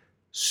enjoy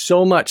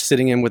so much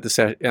sitting in with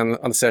on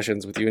the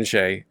sessions with you and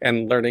Shay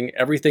and learning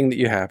everything that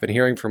you have and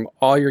hearing from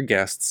all your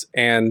guests.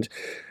 And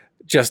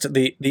just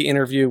the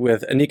interview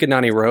with Anika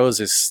Nani Rose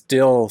is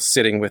still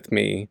sitting with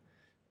me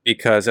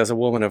because as a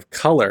woman of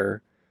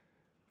color,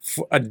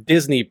 a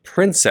Disney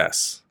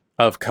princess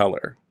of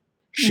color,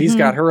 she's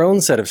got her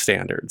own set of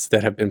standards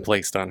that have been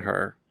placed on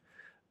her.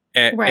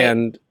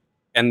 And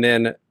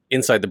then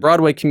inside the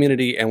Broadway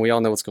community, and we all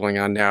know what's going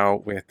on now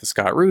with the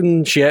Scott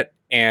Rudin shit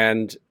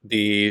and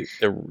the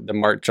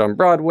March on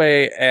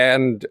Broadway,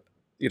 and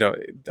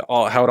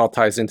how it all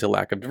ties into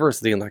lack of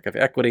diversity and lack of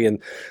equity. And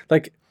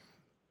like,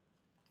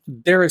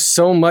 there is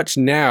so much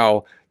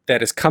now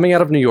that is coming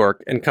out of New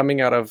York and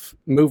coming out of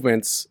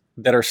movements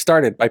that are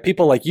started by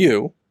people like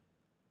you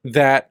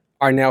that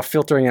are now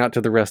filtering out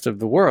to the rest of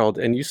the world.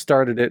 And you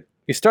started it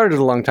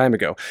a long time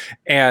ago.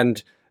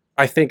 And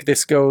I think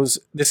this goes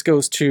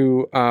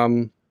to,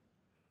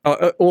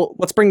 well,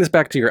 let's bring this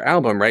back to your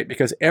album, right?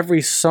 Because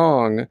every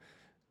song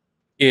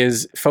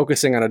is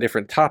focusing on a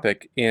different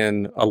topic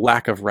in a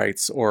lack of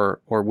rights or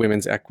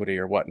women's equity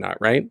or whatnot,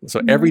 right? So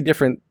every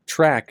different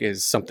track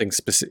is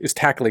is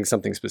tackling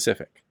something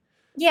specific.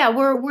 Yeah,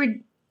 we're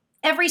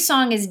every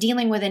song is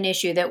dealing with an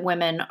issue that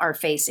women are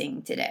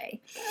facing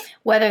today,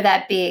 whether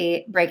that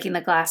be breaking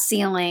the glass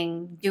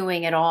ceiling,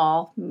 doing it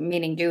all,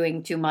 meaning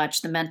doing too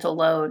much, the mental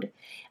load,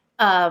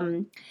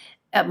 um,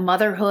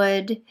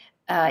 motherhood,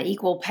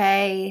 equal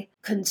pay,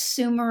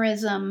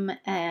 consumerism,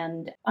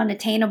 and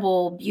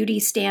unattainable beauty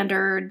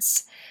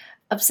standards,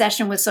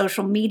 obsession with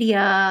social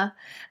media,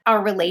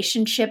 our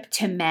relationship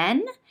to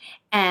men,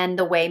 and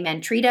the way men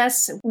treat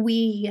us.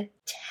 We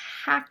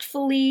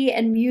tactfully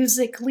and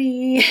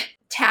musically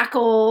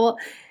tackle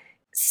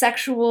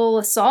sexual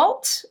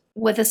assault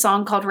with a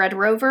song called Red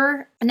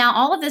Rover. Now,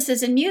 all of this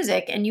is in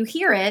music, and you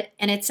hear it,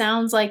 and it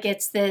sounds like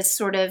it's this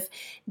sort of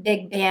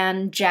big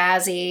band,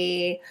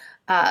 jazzy,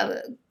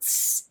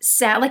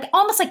 like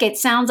almost like it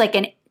sounds like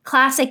an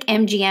classic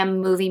MGM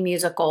movie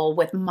musical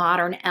with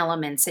modern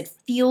elements. It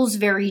feels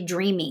very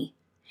dreamy.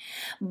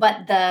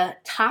 But the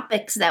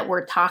topics that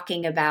we're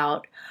talking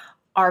about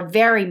are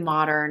very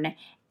modern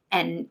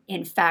and,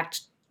 in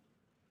fact,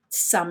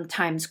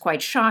 sometimes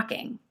quite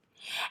shocking.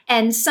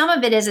 And some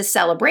of it is a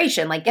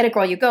celebration, like Get a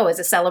Girl You Go is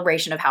a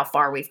celebration of how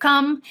far we've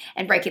come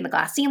and breaking the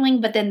glass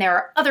ceiling. But then there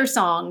are other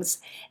songs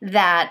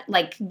that,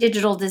 like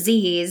Digital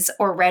Disease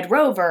or Red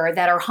Rover,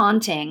 that are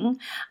haunting.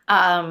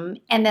 And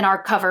then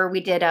our cover we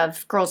did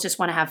of Girls Just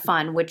Want to Have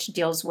Fun, which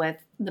the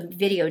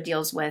video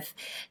deals with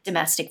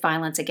domestic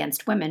violence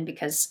against women,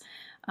 because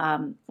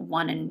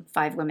 1 in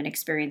 5 women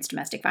experience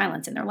domestic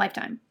violence in their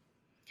lifetime.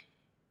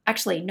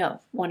 Actually,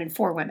 no, 1 in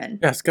 4 women.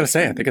 Yeah, I was going to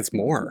say, I think it's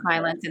more.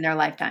 Violence in their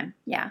lifetime,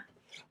 yeah.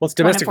 Well, it's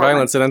domestic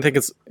violence, and I think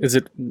is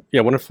it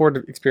 1 in 4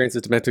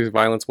 experiences domestic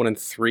violence, 1 in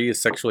 3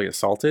 is sexually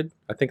assaulted.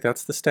 I think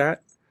that's the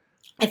stat.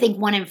 I think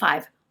 1 in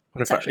 5.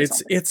 1 in 5.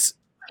 It's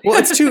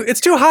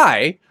too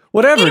high.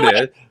 Whatever anyway, it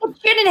is, it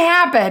shouldn't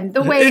happen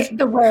the way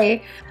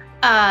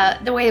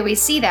that we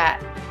see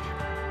that.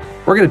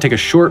 We're going to take a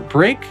short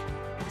break.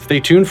 Stay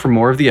tuned for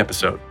more of the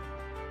episode.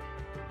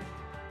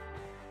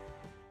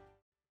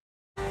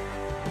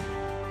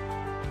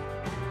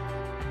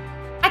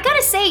 I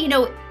gotta say,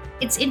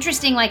 it's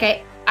interesting.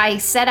 Like I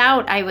set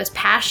out, I was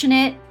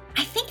passionate.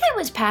 I think I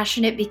was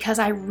passionate because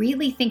I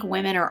really think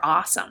women are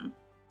awesome.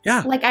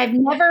 Yeah. Like I've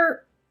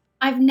never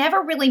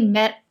really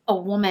met a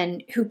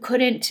woman who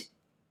couldn't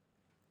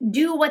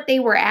do what they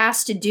were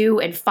asked to do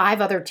and 5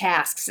 other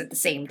tasks at the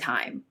same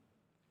time.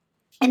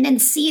 And then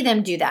see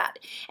them do that.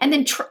 And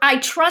then I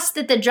trust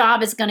that the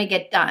job is going to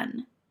get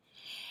done.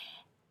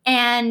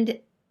 And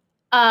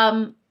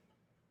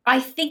I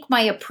think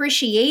my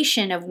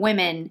appreciation of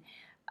women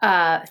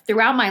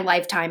throughout my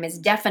lifetime has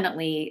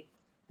definitely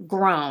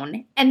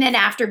grown. And then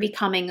after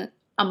becoming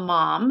a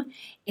mom,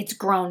 it's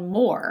grown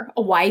more.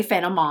 A wife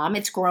and a mom,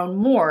 it's grown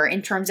more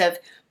in terms of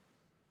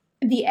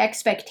the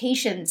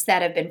expectations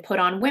that have been put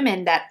on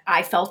women that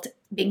I felt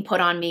being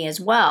put on me as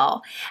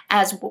well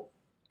as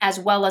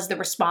the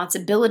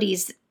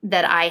responsibilities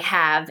that I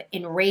have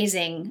in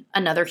raising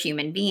another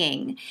human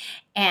being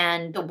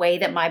and the way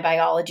that my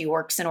biology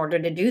works in order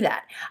to do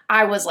that.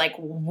 I was like,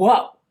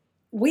 whoa,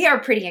 we are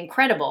pretty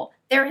incredible.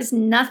 There is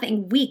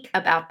nothing weak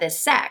about this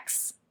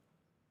sex.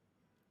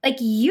 Like,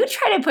 you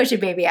try to push a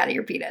baby out of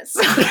your penis.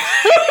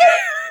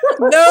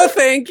 No,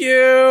 thank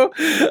you.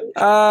 So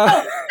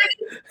there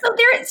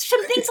are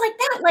some things like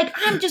that. Like,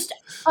 I'm just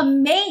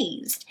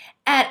amazed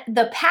at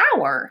the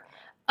power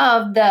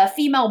of the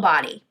female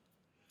body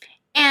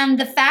and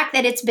the fact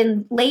that it's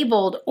been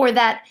labeled, or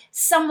that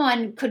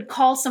someone could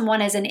call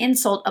someone as an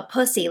insult a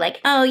pussy.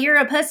 Like, oh, you're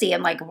a pussy.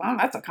 I'm like, well,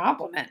 that's a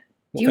compliment.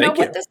 Do you know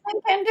what this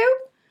thing can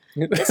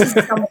do? This is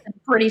something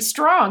pretty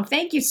strong.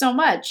 Thank you so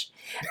much.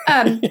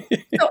 So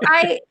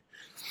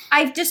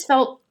I've just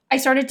felt, I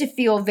started to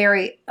feel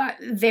very,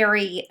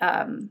 very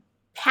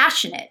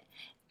passionate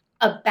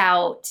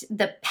about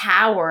the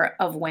power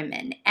of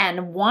women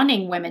and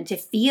wanting women to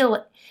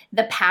feel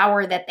the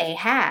power that they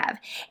have.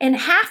 And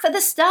half of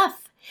the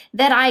stuff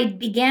that I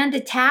began to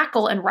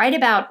tackle and write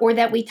about, or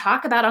that we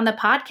talk about on the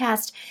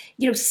podcast,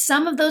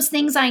 some of those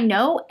things I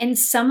know, and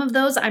some of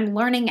those I'm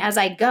learning as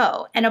I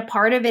go. And a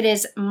part of it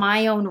is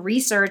my own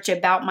research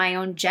about my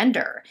own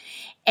gender.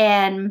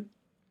 And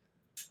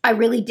I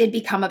really did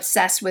become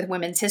obsessed with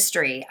women's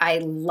history. I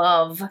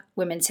love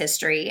women's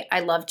history.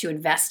 I love to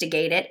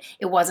investigate it.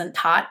 It wasn't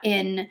taught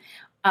in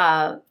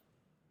my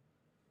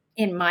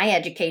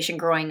education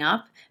growing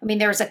up. I mean,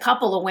 there's a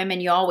couple of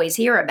women you always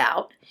hear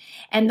about.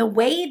 And the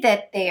way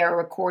that they are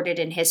recorded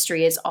in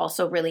history is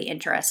also really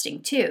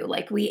interesting too.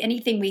 Like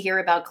anything we hear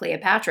about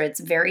Cleopatra, it's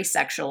very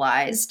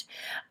sexualized.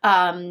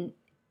 And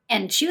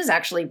she was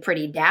actually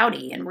pretty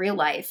dowdy in real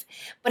life.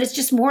 But it's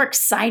just more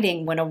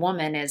exciting when a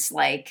woman is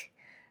like,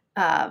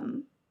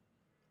 it's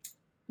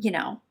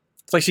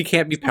like she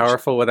can't be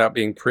powerful without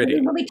being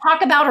pretty. When we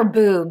talk about her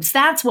boobs,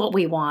 that's what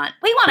we want.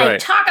 We want to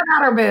talk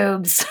about her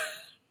boobs,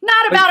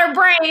 not about her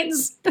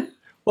brains.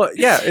 Well,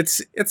 yeah,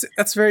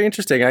 that's very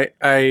interesting.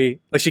 I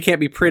like, she can't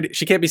be pretty.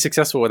 She can't be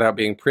successful without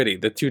being pretty.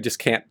 The two just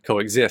can't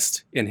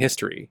coexist in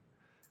history.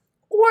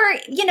 Or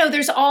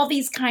there's all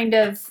these kind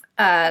of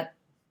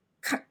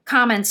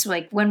comments,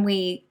 like when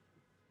we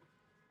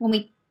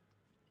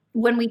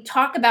when we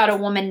talk about a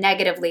woman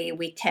negatively,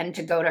 we tend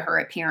to go to her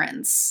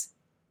appearance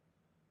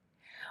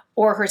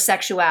or her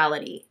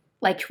sexuality.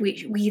 Like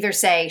we either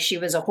say she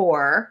was a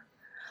whore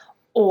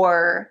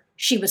or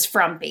she was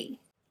frumpy.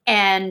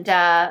 And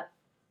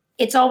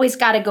it's always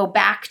got to go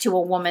back to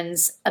a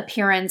woman's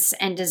appearance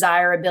and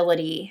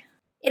desirability.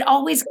 It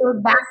always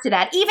goes back to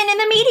that, even in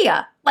the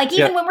media. Like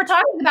even when we're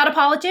talking about a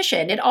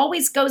politician, it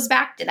always goes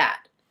back to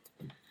that.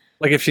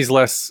 Like if she's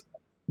less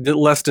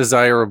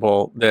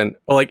desirable, then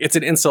like it's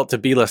an insult to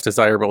be less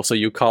desirable. So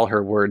you call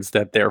her words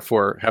that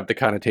therefore have the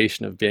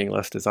connotation of being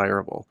less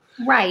desirable.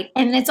 Right.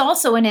 And it's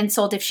also an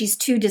insult if she's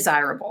too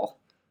desirable.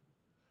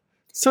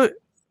 So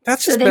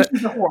that's just then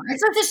she's a whore.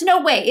 There's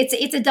no way.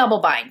 It's a double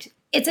bind.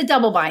 It's a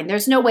double bind.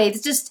 There's no way.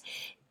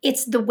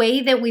 It's the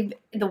way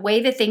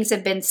that things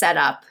have been set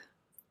up.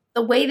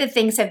 The way that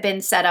things have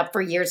been set up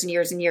for years and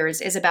years and years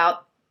is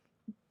about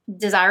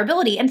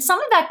desirability. And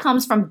some of that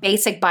comes from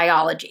basic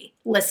biology.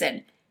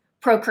 Listen,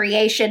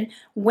 procreation,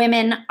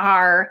 women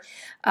are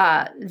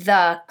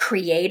the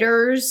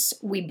creators.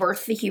 We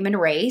birth the human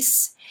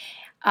race.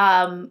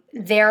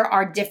 There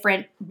are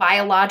different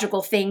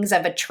biological things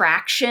of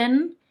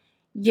attraction,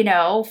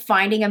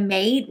 finding a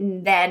mate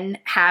and then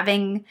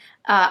having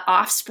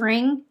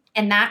offspring.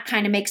 And that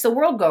kind of makes the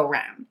world go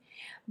round.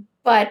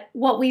 But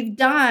what we've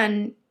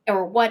done,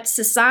 or what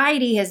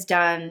society has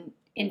done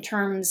in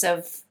terms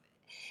of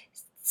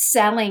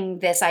selling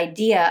this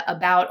idea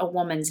about a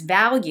woman's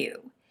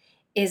value,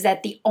 is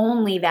that the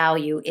only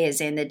value is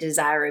in the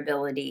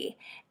desirability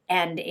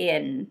and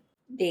in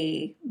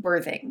the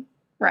birthing,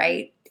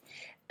 right?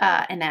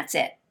 And that's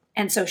it.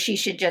 And so she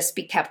should just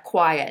be kept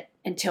quiet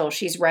until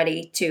she's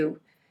ready to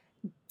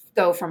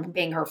go from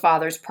being her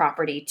father's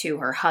property to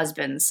her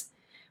husband's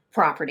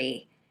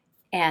property,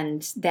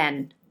 and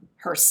then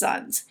her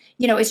sons.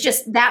 It's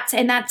just that's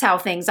how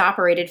things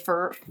operated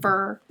for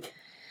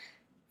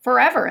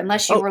forever,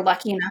 unless you were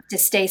lucky enough to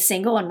stay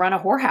single and run a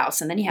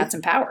whorehouse, and then you had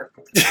some power.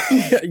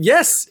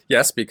 Yes,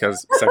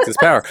 because sex is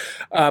power.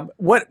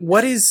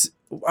 What is?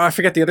 I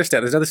forget the other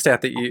stat. There's another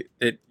stat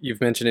that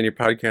you've mentioned in your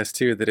podcast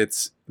too.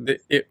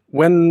 That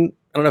when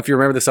I don't know if you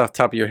remember this off the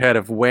top of your head,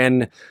 of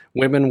when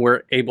women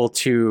were able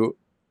to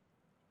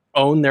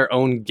own their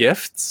own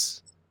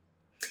gifts.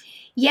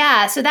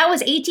 Yeah, so that was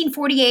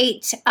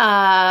 1848,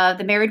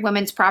 the Married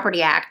Women's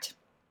Property Act.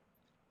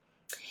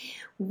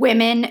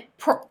 Women,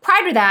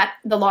 prior to that,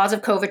 the laws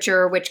of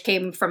coverture, which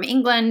came from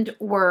England,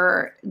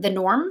 were the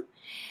norm,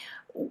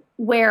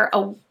 where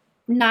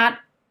not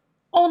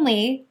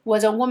only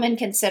was a woman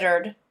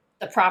considered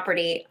the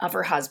property of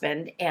her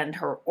husband and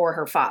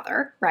her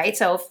father, right?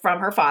 So from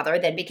her father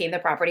then became the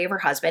property of her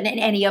husband, and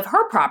any of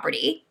her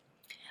property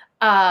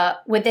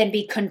would then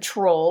be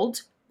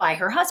controlled by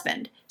her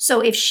husband. So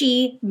if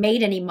she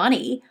made any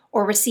money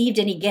or received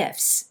any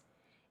gifts,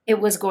 it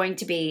was going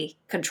to be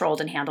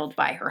controlled and handled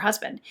by her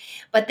husband.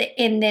 But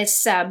in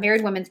this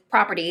Married Women's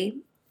Property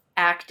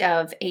Act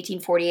of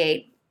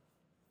 1848,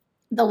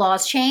 the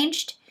laws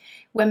changed.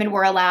 Women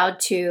were allowed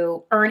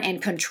to earn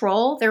and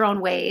control their own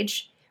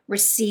wage,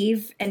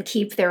 receive and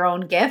keep their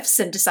own gifts,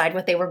 and decide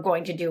what they were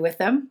going to do with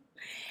them.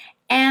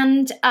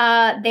 And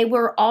they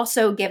were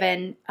also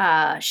given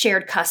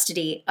shared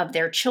custody of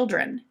their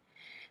children.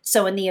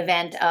 So in the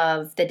event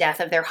of the death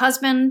of their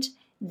husband,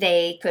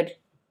 they could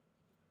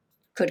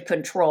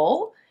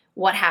control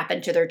what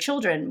happened to their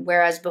children,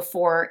 whereas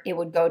before it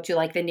would go to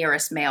like the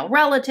nearest male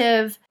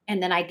relative.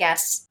 And then I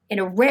guess in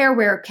a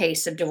rare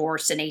case of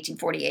divorce in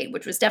 1848,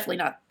 which was definitely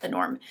not the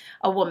norm,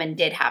 a woman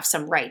did have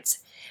some rights.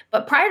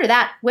 But prior to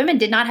that, women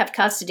did not have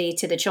custody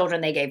to the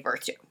children they gave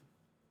birth to.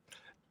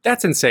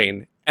 That's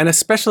insane. And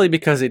especially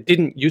because it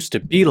didn't used to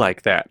be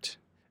like that.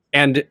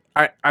 And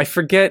I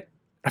forget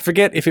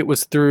if it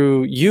was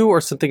through you or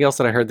something else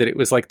that I heard that it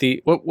was like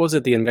the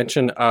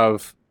invention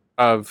of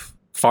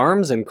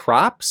farms and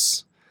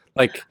crops?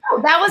 Like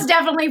that was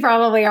definitely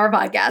probably our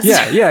podcast.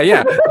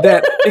 Yeah.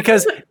 That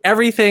because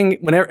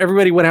whenever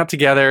everybody went out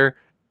together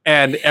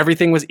and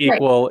everything was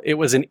equal, right. It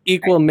was an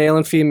equal male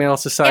and female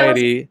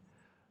society.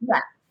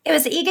 It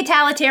was an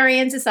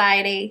egalitarian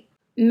society.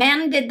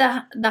 Men did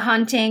the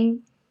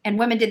hunting and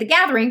women did the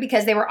gathering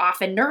because they were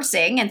often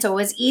nursing, and so it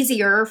was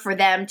easier for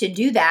them to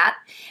do that.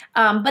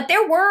 But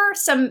there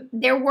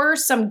were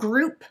some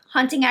group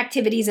hunting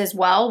activities as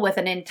well with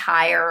an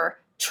entire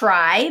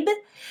tribe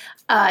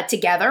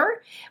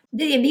together.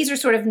 These are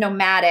sort of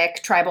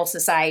nomadic tribal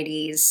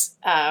societies,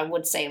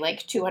 would say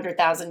like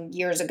 200,000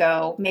 years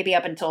ago, maybe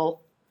up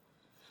until,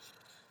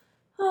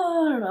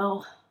 I don't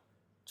know,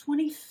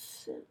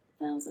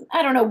 20,000.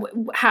 I don't know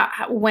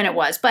when it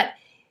was. But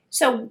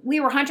so we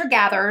were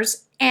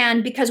hunter-gatherers,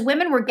 and because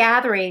women were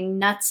gathering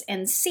nuts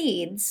and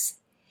seeds,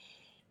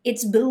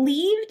 it's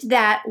believed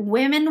that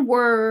women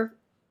were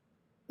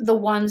the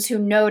ones who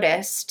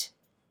noticed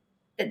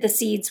that the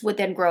seeds would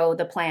then grow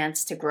the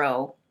plants to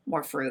grow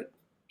more fruit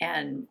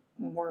and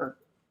more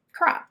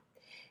crop.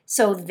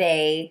 So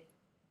they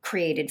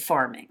created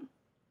farming.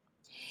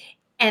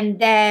 And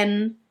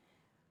then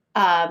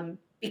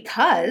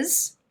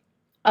because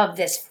of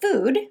this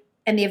food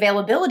and the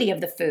availability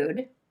of the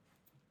food,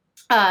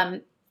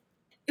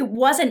 it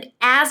wasn't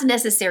as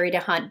necessary to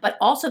hunt, but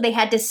also they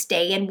had to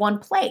stay in one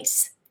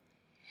place.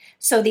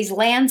 So these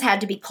lands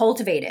had to be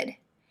cultivated,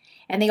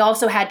 and they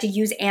also had to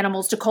use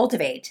animals to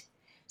cultivate.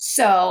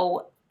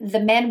 So the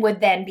men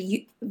would then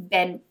be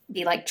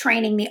like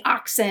training the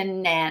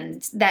oxen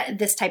and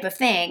this type of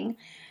thing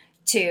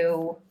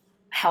to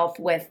help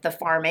with the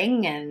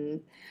farming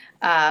and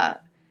all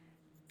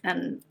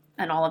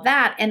of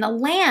that. And the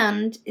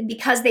land,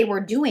 because they were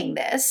doing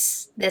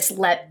this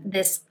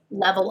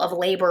level of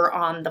labor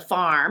on the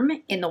farm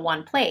in the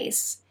one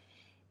place,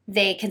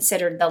 they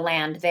considered the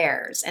land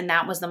theirs. And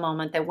that was the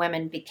moment that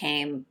women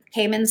came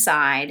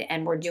inside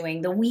and were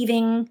doing the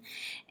weaving,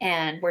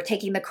 and were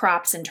taking the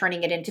crops and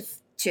turning it into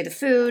the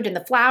food and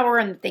the flour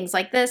and things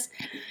like this.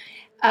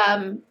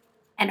 And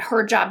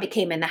her job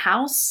became in the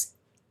house,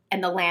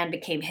 and the land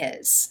became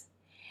his.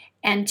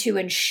 And to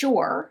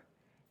ensure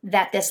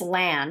that this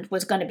land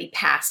was going to be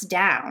passed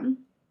down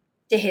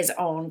to his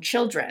own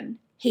children,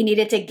 he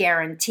needed to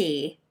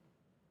guarantee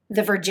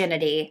the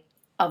virginity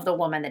of the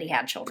woman that he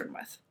had children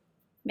with.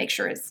 Make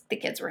sure the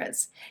kids were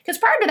his. Because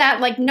prior to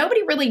that, like,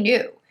 nobody really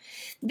knew.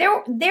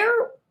 There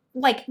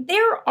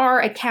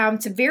are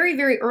accounts very,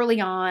 very early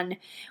on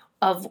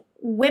of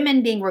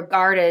women being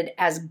regarded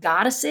as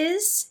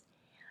goddesses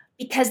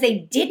because they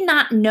did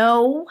not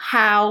know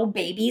how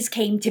babies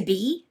came to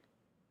be.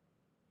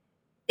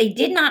 They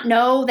did not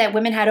know that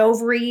women had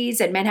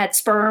ovaries and men had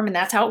sperm, and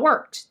that's how it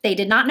worked. They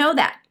did not know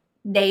that.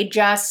 They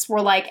just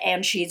were like,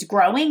 and she's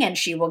growing and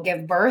she will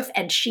give birth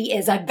and she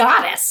is a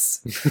goddess.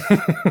 She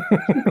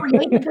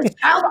created this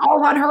child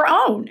all on her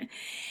own.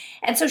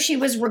 And so she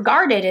was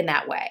regarded in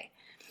that way.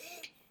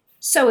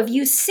 So if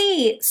you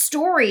see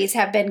stories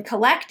have been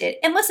collected,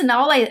 and listen,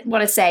 all I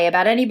want to say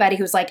about anybody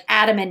who's like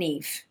Adam and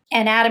Eve,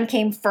 and Adam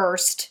came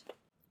first,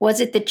 was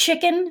it the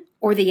chicken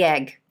or the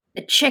egg?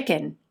 The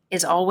chicken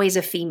is always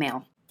a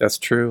female. That's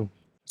true.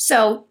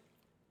 So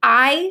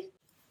I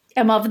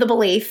am of the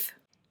belief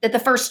that the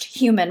first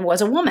human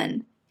was a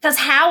woman. Because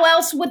how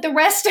else would the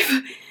rest of,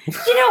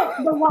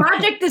 the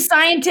logic, the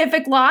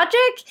scientific logic,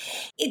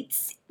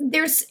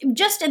 there's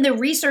just in the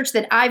research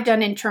that I've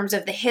done in terms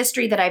of the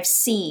history that I've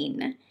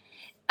seen,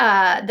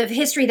 the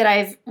history that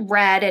I've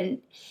read,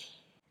 and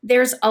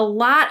there's a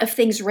lot of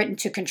things written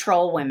to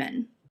control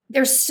women.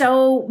 There's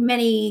so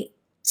many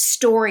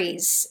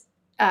stories,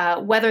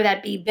 whether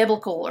that be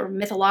biblical or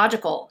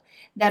mythological,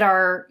 that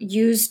are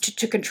used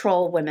to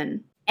control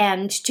women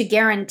and to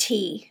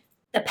guarantee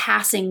the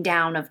passing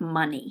down of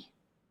money.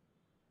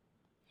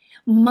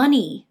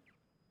 Money.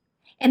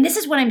 And this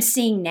is what I'm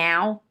seeing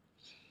now.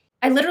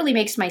 It literally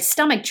makes my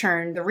stomach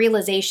churn, the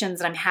realizations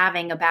that I'm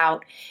having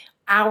about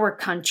our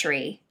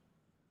country,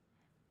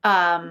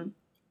 and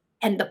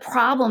the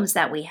problems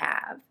that we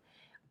have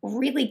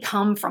really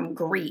come from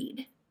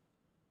greed.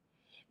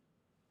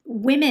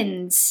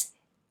 Women's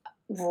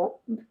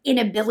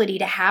inability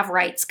to have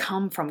rights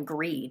come from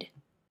greed.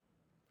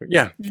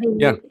 Yeah.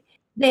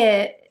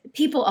 The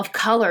people of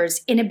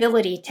color's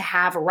inability to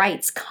have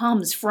rights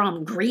comes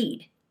from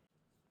greed.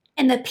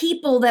 And the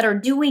people that are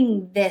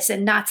doing this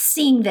and not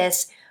seeing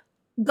this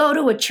go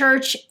to a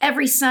church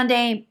every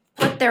Sunday,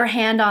 put their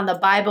hand on the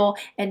Bible,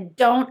 and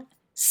don't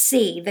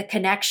see the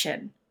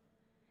connection.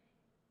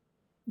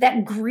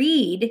 That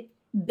greed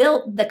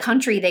built the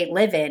country they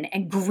live in,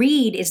 and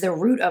greed is the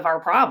root of our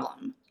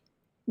problem.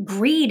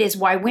 Greed is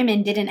why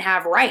women didn't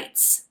have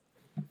rights,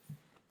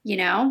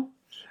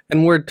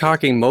 And we're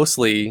talking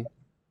mostly,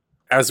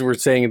 as we're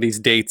saying these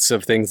dates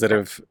of things that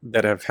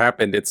have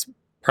happened, it's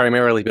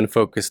primarily been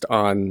focused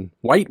on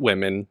white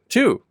women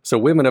too. So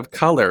women of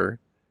color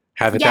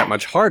have it that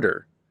much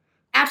harder.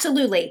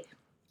 Absolutely.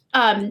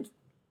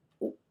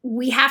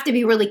 We have to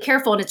be really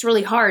careful, and it's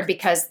really hard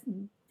because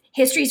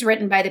history is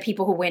written by the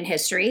people who win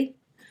history,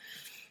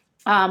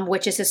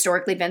 which has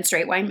historically been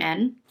straight white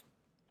men.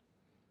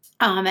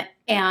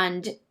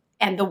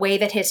 And the way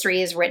that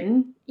history is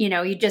written,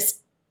 you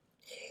just,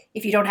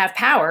 if you don't have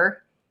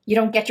power, you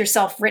don't get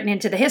yourself written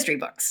into the history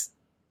books.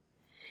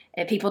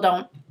 And people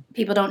don't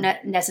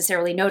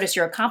necessarily notice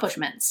your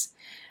accomplishments.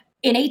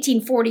 In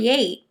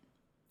 1848,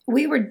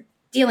 we were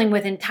dealing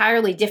with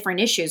entirely different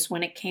issues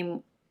when it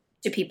came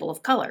to people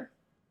of color.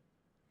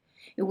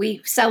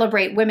 We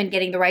celebrate women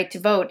getting the right to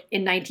vote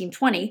in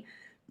 1920,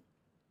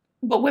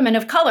 but women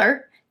of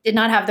color did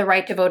not have the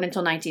right to vote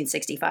until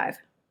 1965.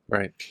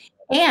 Right.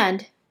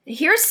 And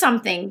here's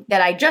something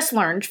that I just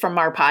learned from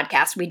our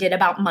podcast we did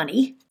about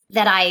money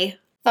that I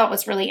thought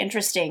was really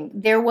interesting.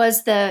 There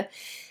was the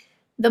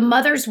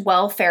Mothers'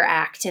 Welfare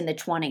Act in the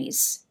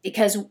 1920s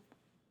because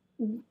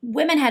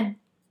women had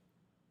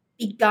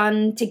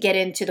begun to get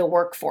into the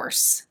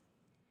workforce,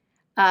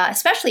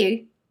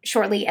 especially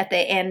shortly at the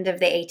end of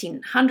the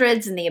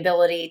 1800s, and the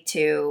ability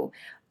to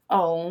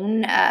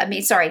own,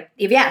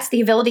 the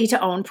ability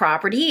to own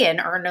property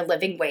and earn a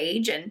living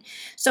wage. And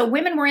so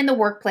women were in the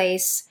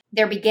workplace.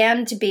 There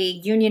began to be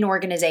union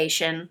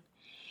organization.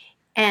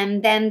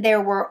 And then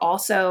there were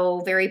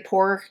also very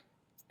poor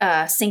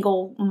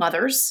single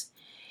mothers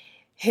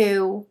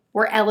who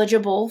were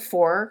eligible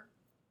for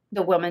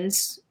the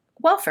Women's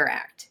Welfare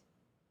Act.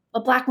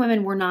 but Black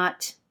women were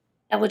not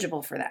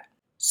eligible for that.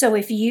 So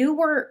if you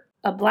were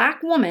a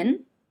Black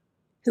woman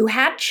who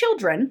had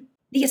children,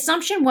 the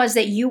assumption was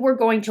that you were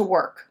going to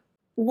work.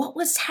 What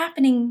was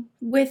happening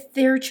with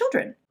their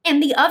children?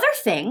 And the other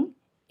thing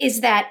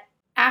is that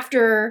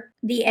after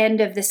the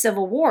end of the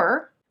Civil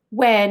War,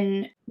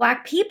 when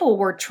Black people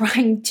were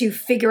trying to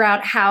figure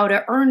out how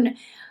to earn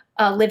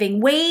a living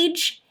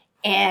wage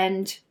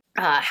and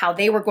how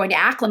they were going to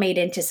acclimate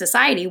into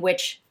society,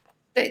 which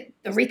the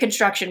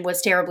Reconstruction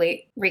was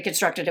terribly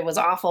reconstructed. It was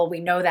awful. We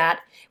know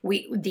that.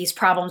 These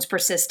problems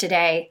persist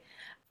today,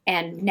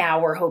 and now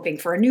we're hoping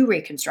for a new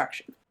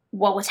Reconstruction.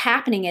 What was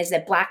happening is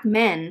that Black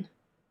men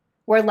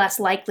were less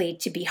likely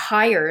to be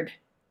hired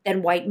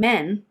than white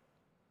men,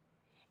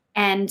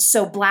 and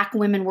so Black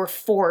women were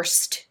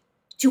forced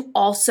to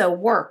also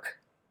work.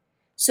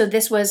 So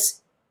this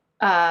was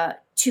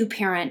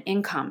two-parent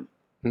income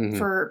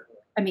for,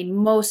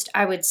 most,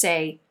 I would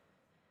say,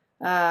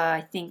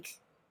 I think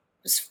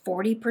it was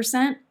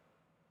 40%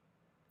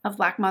 of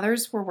Black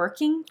mothers were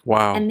working.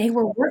 Wow. And they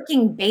were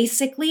working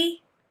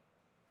basically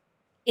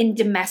in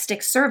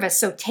domestic service,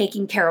 so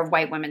taking care of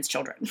white women's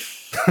children.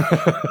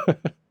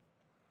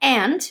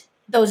 And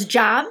those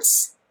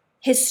jobs,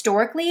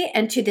 historically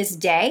and to this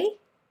day,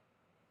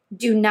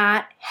 do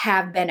not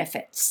have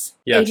benefits.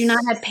 Yes. They do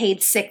not have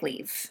paid sick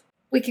leave.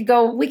 We could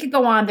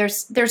go on.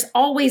 There's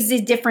always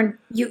these different,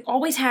 you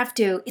always have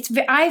to,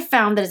 I've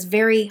found that it's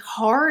very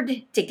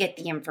hard to get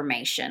the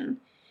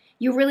information.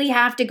 You really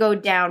have to go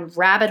down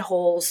rabbit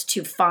holes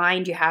to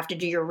find, you have to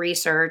do your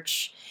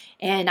research.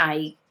 And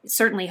I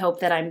certainly hope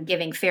that I'm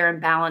giving fair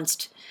and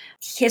balanced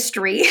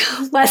history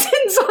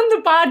lessons on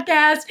the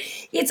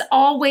podcast. It's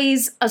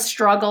always a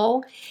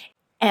struggle.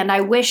 And I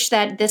wish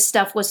that this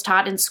stuff was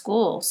taught in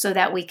school so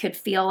that we could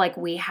feel like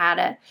we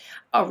had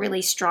a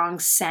really strong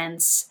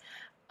sense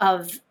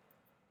of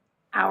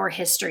our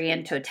history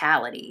in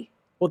totality.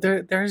 Well,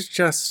 there's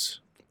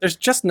just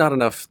not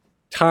enough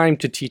time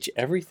to teach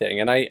everything.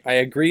 And I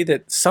agree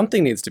that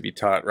something needs to be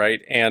taught,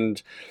 right?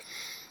 And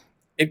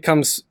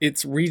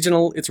it's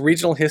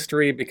regional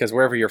history, because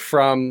wherever you're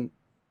from,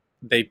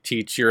 they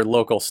teach your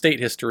local state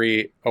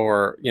history.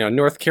 Or,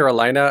 North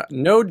Carolina,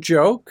 no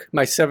joke,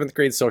 my 7th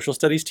grade social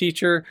studies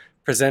teacher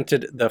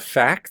presented the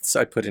facts,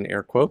 I put in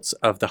air quotes,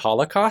 of the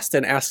Holocaust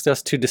and asked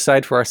us to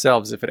decide for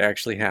ourselves if it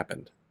actually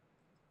happened.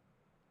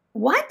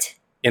 What?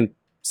 In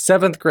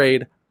 7th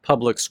grade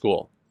public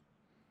school.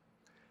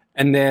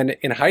 And then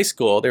in high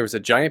school, there was a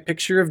giant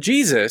picture of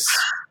Jesus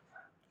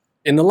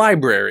in the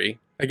library.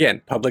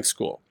 Again, public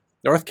school.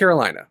 North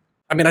Carolina.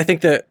 I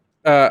think that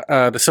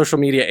the social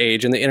media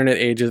age and the internet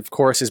age, of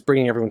course, is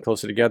bringing everyone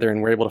closer together,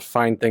 and we're able to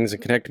find things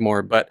and connect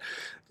more. But,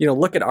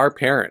 look at our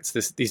parents,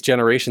 these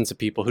generations of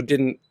people who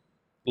didn't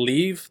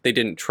leave, they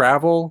didn't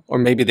travel, or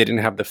maybe they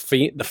didn't have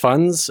the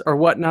funds or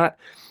whatnot.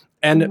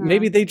 And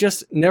maybe they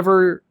just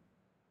never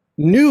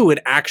knew an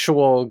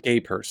actual gay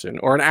person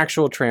or an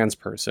actual trans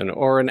person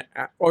or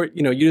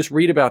you just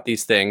read about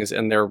these things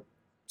and their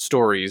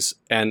stories.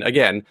 And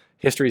again,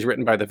 history is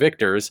written by the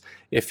victors.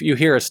 If you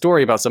hear a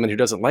story about someone who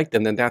doesn't like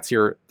them, then that's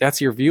your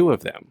view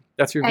of them.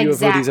 That's your view of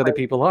who these other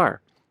people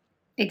are.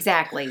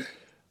 Exactly.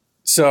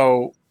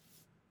 So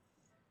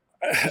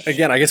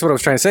again, I guess what I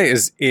was trying to say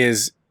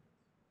is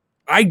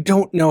I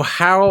don't know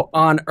how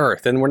on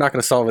earth, and we're not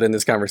going to solve it in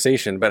this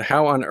conversation, but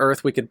how on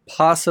earth we could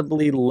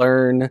possibly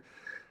learn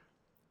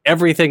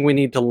everything we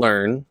need to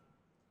learn.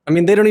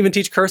 They don't even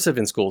teach cursive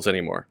in schools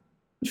anymore.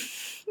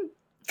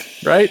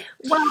 Right?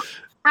 Well,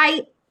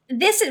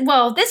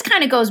 this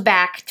kind of goes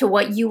back to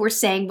what you were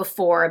saying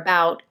before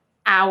about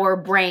our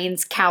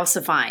brains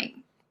calcifying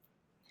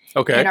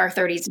in our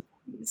 30s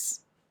and 40s.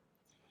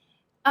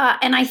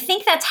 And I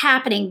think that's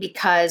happening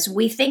because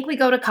we think we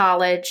go to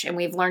college and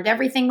we've learned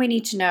everything we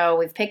need to know.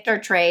 We've picked our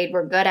trade.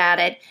 We're good at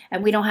it.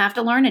 And we don't have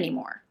to learn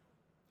anymore.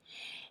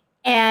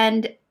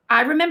 And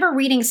I remember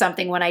reading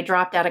something when I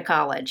dropped out of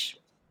college.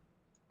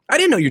 I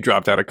didn't know you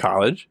dropped out of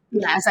college.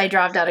 Yes, I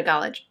dropped out of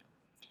college.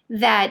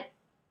 That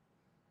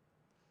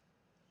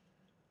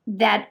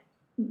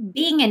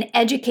being an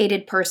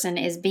educated person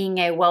is being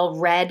a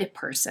well-read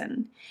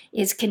person,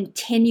 is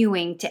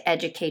continuing to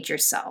educate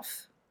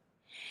yourself.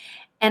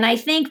 And I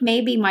think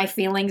maybe my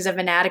feelings of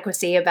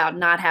inadequacy about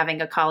not having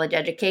a college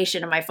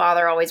education and my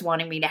father always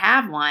wanting me to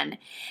have one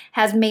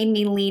has made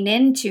me lean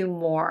into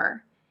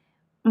more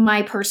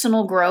my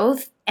personal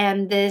growth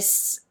and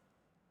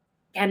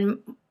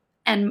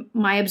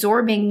my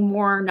absorbing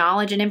more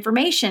knowledge and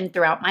information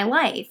throughout my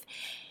life.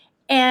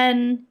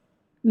 And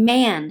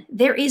man,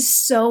 there is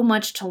so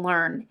much to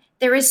learn.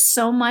 There is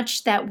so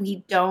much that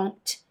we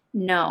don't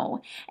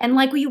know. And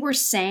like we were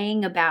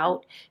saying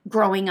about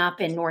growing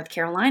up in North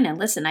Carolina,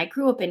 listen, I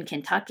grew up in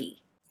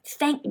Kentucky.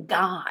 Thank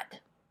God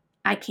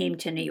I came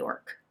to New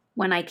York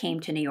when I came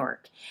to New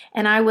York.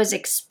 And I was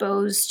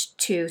exposed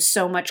to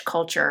so much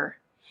culture.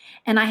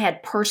 And I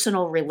had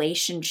personal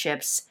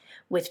relationships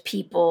with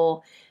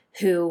people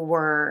who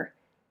were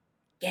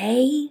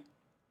gay,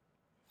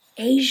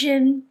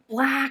 Asian,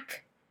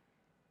 Black,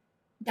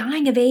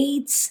 dying of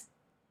AIDS.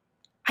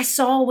 I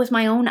saw with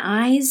my own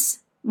eyes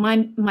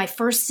my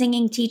first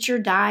singing teacher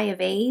die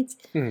of AIDS.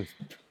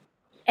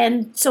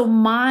 And so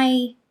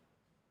my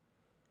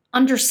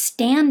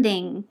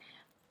understanding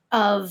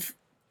of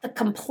the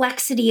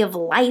complexity of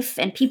life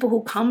and people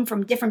who come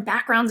from different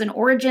backgrounds and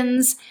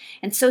origins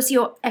and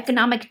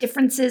socioeconomic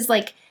differences,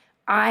 like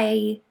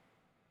I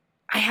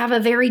have a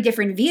very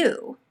different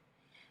view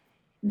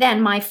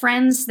than my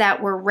friends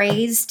that were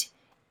raised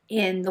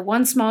in the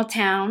one small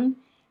town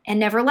and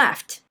never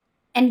left.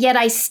 And yet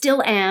I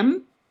still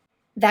am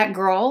that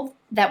girl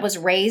that was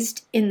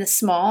raised in the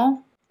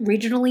small,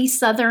 regionally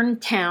southern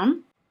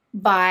town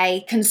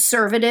by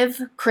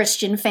conservative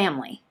Christian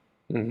family.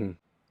 And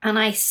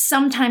I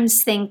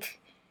sometimes think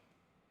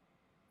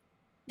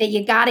that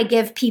you got to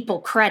give people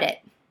credit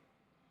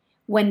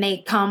when they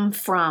come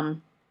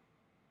from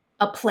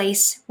a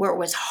place where it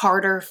was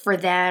harder for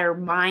their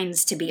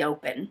minds to be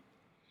open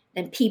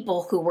than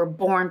people who were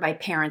born by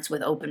parents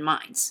with open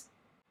minds.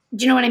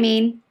 Do you know what I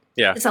mean?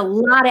 Yeah. It's a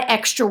lot of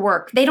extra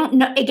work. They don't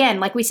know, again,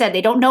 like we said,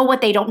 they don't know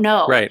what they don't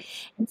know. Right.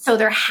 So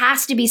there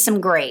has to be some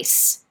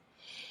grace.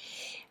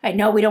 I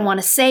know we don't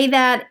want to say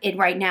that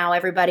right now,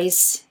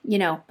 everybody's,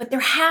 but there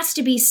has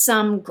to be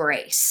some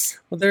grace.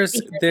 Well, there's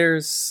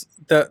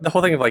the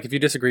whole thing of like, if you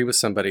disagree with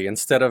somebody,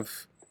 instead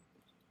of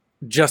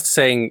just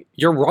saying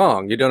you're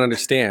wrong, you don't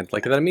understand,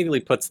 like that immediately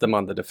puts them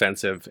on the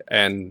defensive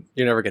and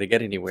you're never going to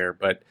get anywhere.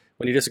 But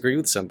when you disagree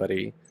with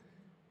somebody,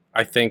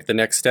 I think the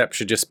next step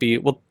should just be,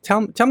 well,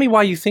 tell me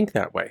why you think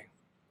that way.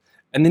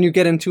 And then you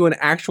get into an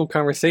actual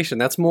conversation.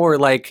 That's more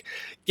like,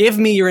 give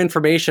me your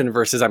information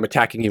versus I'm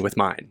attacking you with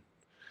mine.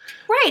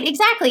 Right,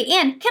 exactly.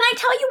 And can I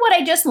tell you what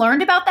I just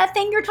learned about that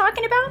thing you're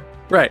talking about?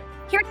 Right.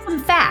 Here's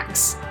some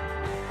facts.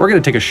 We're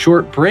going to take a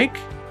short break.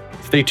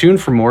 Stay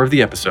tuned for more of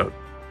the episode.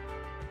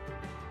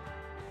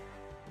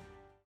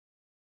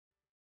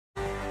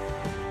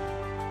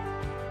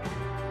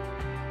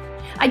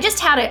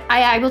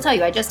 I will tell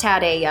you, I just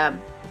had a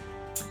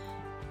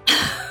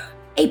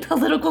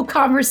political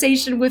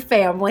conversation with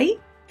family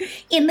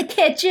in the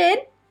kitchen.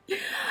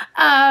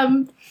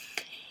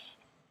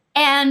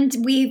 And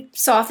we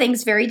saw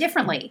things very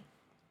differently.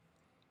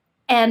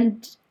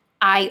 And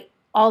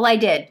all I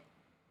did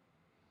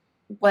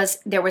was,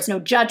 there was no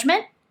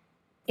judgment.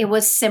 It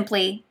was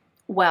simply,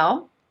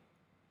 well,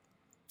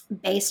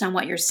 based on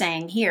what you're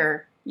saying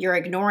here, you're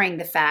ignoring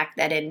the fact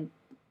that in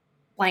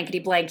blankety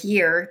blank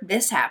year,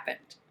 this happened.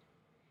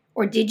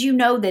 Or did you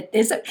know that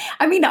this,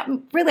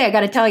 really, I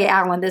got to tell you,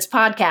 Alan, this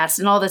podcast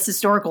and all this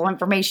historical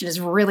information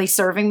is really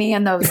serving me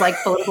in those like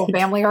political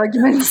family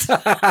arguments.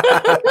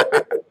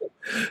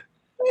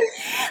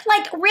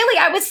 Like, really,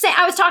 I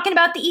was talking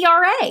about the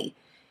ERA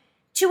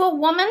to a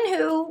woman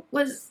who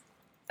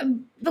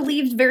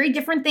believed very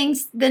different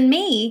things than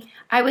me.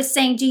 I was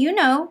saying, do you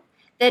know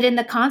that in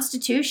the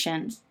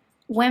Constitution,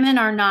 women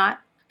are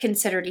not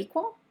considered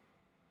equal?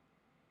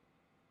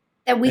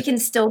 That we can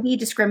still be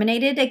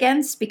discriminated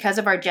against because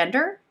of our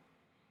gender?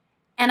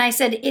 And I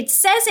said, it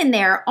says in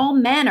there, all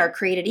men are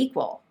created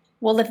equal.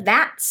 Well, if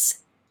that's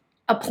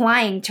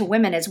applying to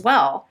women as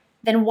well,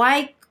 then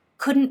why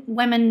couldn't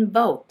women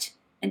vote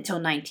until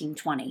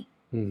 1920?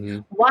 Mm-hmm.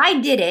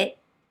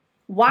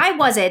 Why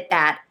was it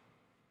that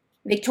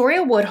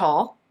Victoria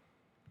Woodhull,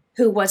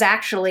 who was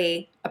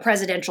actually a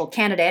presidential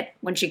candidate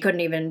when she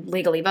couldn't even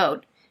legally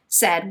vote,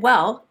 said,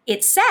 well,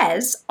 it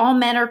says all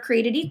men are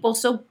created equal.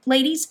 So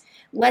ladies,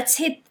 let's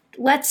hit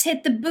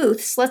the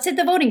booths, let's hit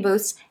the voting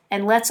booths,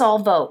 and let's all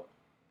vote.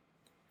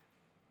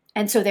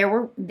 And so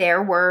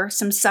there were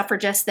some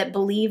suffragists that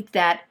believed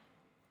that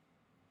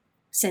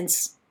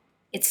since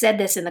it said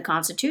this in the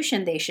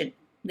Constitution, they should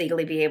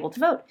legally be able to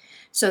vote.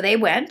 So they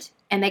went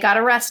and they got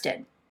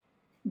arrested.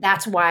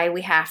 That's why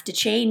we have to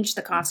change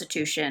the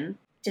Constitution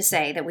to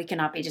say that we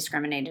cannot be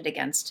discriminated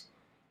against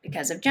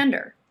because of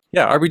gender.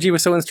 Yeah, RBG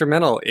was so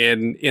instrumental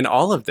in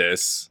all of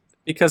this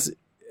because,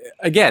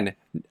 again,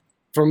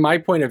 from my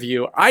point of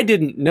view, I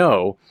didn't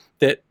know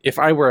that if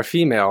I were a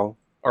female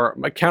or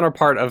my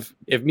counterpart of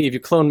if you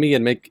clone me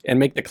and make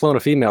the clone a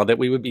female, that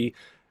we would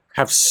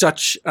have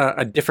such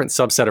a different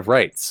subset of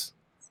rights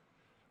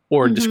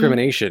or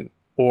discrimination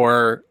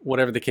or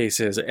whatever the case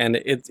is. And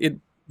it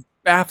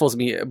baffles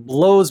me. It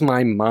blows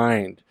my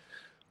mind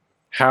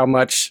how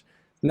much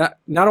not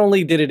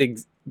only did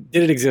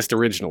it exist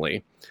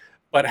originally,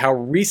 but how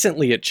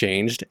recently it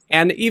changed.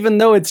 And even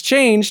though it's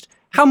changed,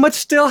 how much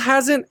still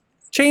hasn't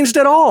changed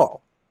at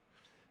all.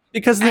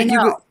 Because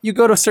you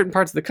go to certain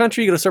parts of the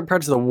country, you go to certain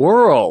parts of the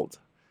world,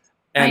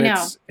 and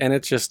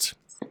it's just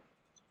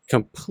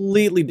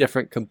completely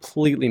different,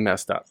 completely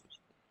messed up.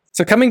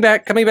 So coming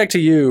back to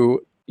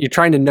you, you're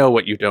trying to know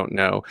what you don't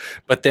know,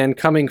 but then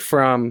coming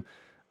from,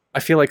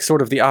 I feel like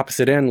sort of the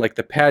opposite end, like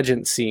the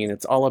pageant scene.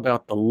 It's all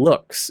about the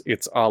looks.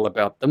 It's all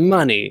about the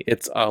money.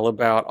 It's all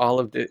about all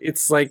of the.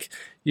 It's like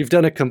you've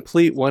done a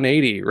complete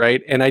 180,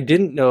 right? And I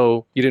didn't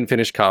know you didn't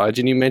finish college,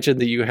 and you mentioned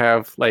that you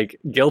have like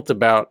guilt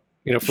about.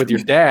 With your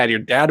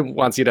dad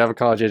wants you to have a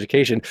college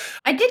education.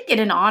 I did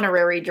get an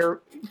honorary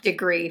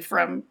degree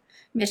from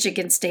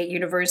Michigan State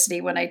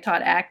University when I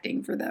taught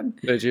acting for them.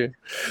 Did you?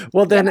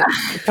 Well, then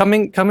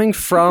coming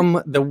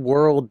from the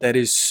world that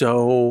is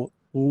so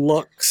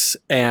looks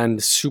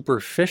and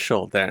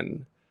superficial,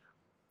 then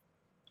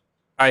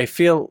I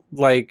feel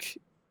like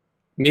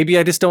maybe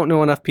I just don't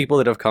know enough people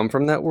that have come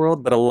from that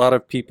world, but a lot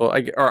of people,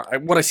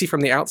 what I see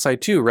from the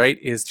outside too, right,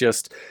 is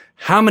just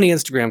how many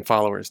Instagram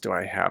followers do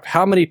I have?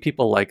 How many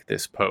people like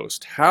this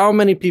post? How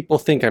many people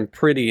think I'm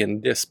pretty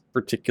in this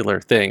particular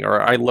thing?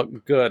 Or I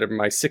look good, or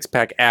my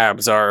six-pack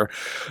abs are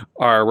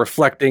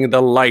reflecting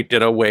the light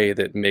in a way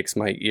that makes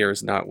my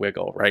ears not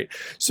wiggle, right?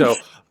 So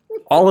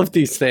all of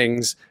these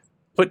things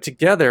put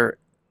together,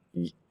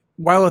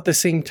 while at the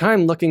same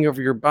time looking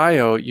over your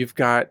bio, you've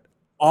got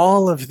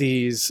all of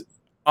these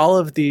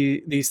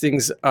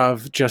things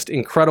of just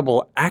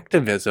incredible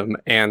activism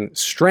and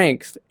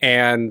strength,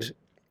 and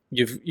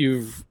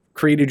you've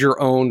created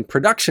your own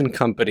production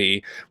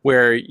company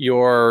where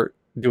you're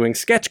doing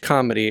sketch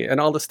comedy and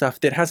all the stuff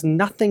that has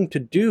nothing to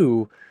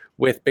do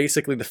with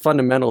basically the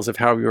fundamentals of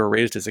how you were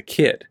raised as a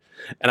kid.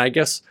 And I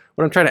guess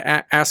what I'm trying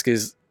to ask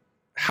is,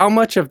 how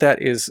much of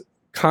that is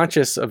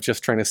conscious of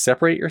just trying to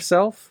separate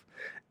yourself?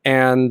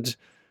 And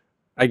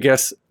I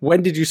guess,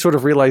 when did you sort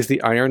of realize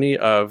the irony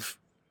of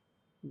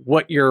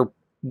what your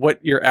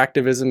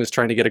activism is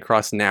trying to get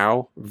across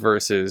now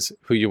versus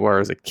who you are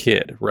as a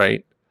kid,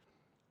 right?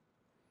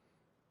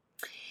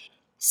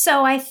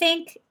 So I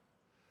think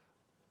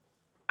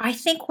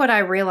what I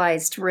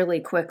realized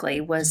really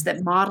quickly was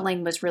that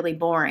modeling was really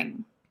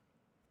boring,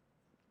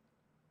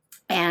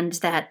 and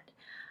that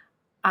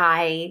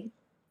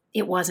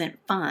it wasn't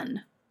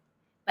fun,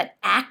 but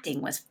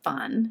acting was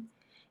fun,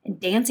 and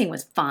dancing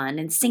was fun,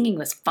 and singing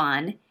was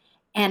fun.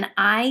 And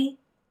I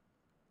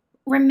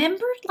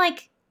remembered,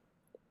 like,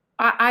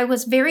 I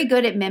was very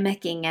good at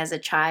mimicking as a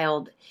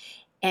child,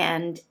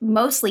 and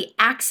mostly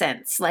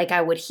accents. Like,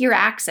 I would hear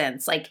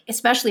accents, like,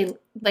 especially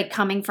like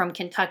coming from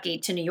Kentucky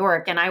to New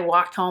York. And I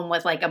walked home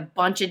with like a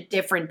bunch of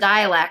different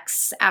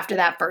dialects after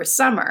that first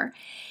summer.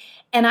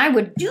 And I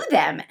would do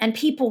them and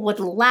people would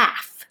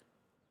laugh.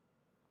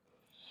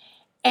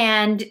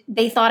 And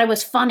they thought it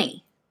was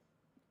funny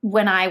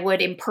when I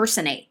would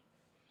impersonate.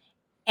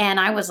 And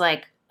I was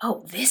like,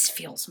 oh, this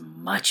feels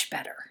much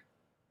better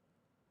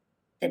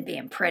than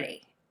being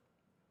pretty.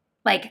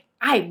 Like,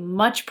 I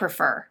much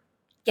prefer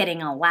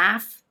getting a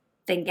laugh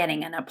than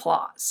getting an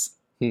applause.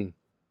 And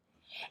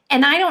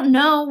I don't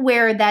know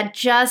where that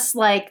just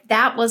like,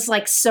 that was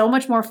like so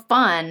much more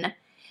fun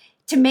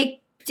to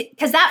make,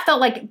 because that felt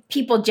like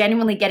people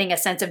genuinely getting a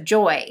sense of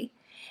joy.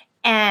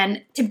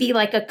 And to be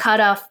like a cut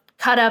up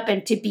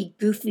and to be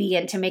goofy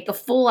and to make a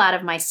fool out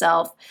of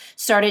myself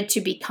started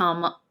to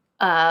become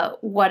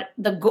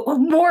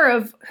more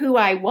of who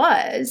I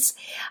was.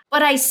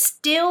 But I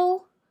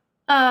still,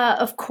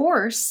 of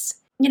course,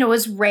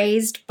 was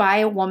raised by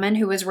a woman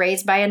who was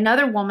raised by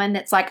another woman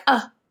that's like,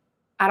 I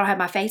don't have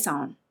my face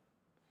on,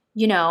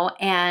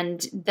 and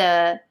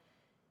the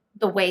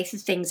way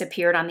things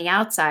appeared on the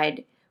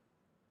outside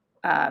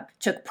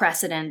took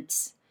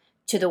precedence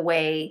to the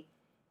way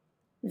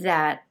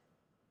that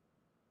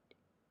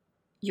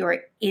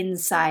your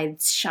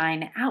insides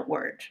shine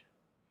outward.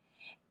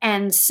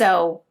 And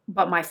so,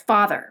 but my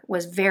father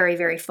was very,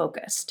 very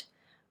focused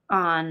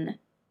on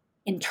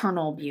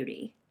internal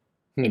beauty,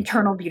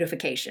 internal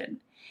beautification,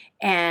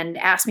 and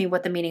asked me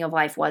what the meaning of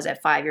life was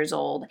at 5 years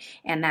old.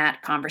 And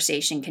that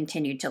conversation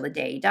continued till the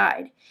day he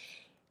died.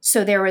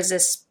 So there was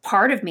this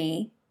part of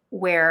me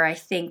where I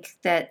think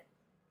that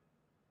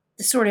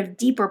the sort of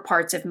deeper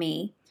parts of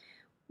me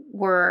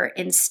were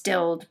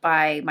instilled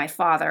by my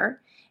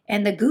father.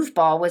 And the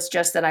goofball was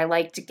just that I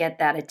liked to get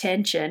that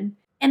attention.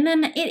 And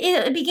then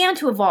it began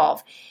to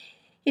evolve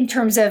in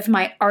terms of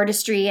my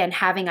artistry and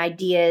having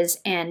ideas.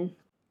 And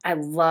I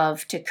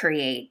love to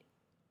create.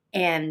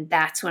 And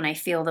that's when I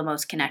feel the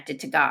most connected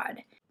to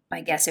God.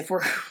 I guess if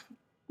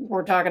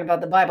we're talking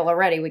about the Bible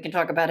already, we can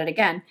talk about it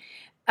again.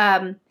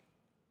 I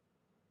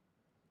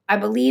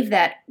believe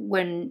that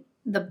when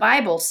the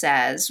Bible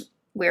says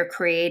we're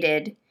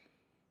created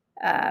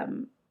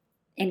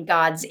in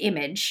God's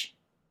image,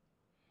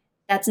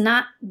 does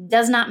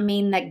not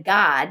mean that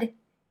God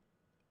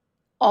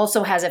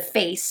also has a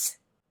face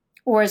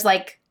or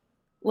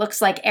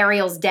looks like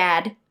Ariel's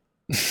dad.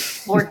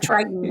 Or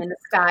Triton in the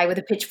sky with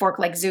a pitchfork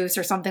like Zeus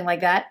or something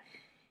like that.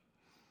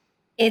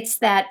 It's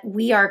that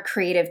we are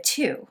creative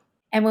too.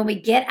 And when we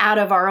get out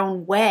of our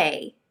own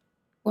way,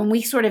 when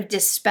we sort of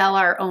dispel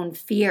our own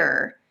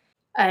fear,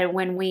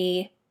 when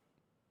we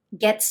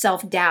get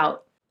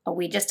self-doubt,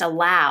 we just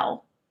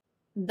allow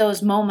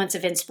those moments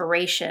of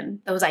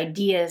inspiration, those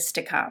ideas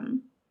to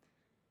come,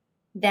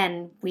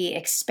 then we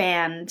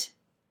expand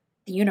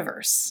the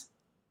universe.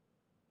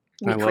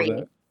 We create. Love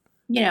that.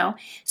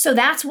 So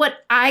that's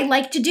what I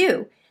like to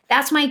do.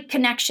 That's my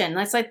connection.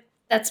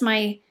 That's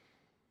my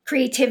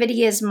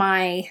creativity, is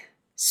my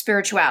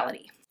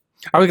spirituality.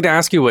 I was going to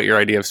ask you what your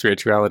idea of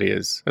spirituality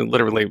is. And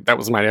literally, that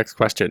was my next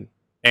question.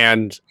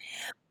 And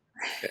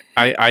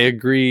I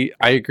agree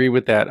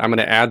with that. I'm going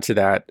to add to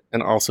that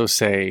and also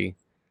say,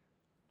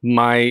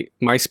 my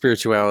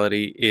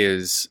spirituality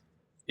is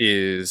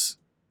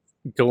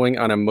going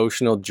on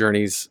emotional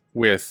journeys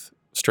with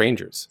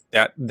strangers.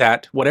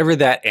 That whatever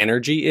that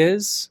energy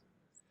is,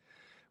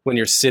 when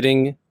you're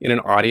sitting in an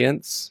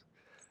audience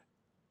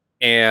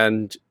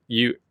and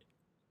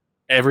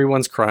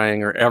everyone's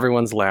crying or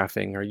everyone's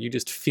laughing, or you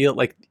just feel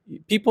like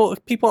people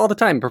all the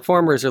time,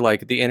 performers are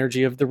like the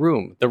energy of the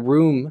room. The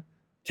room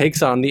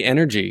takes on the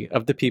energy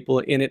of the people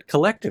in it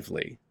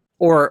collectively.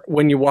 Or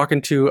when you walk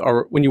into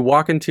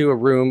a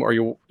room, or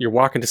you're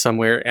walking to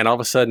somewhere, and all of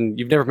a sudden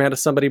you've never met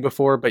somebody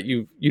before, but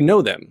you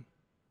know them.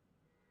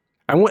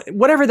 And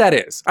whatever that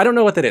is, I don't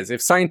know what that is.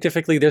 If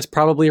scientifically there's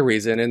probably a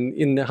reason, and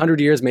in 100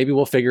 years maybe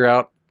we'll figure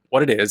out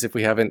what it is if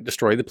we haven't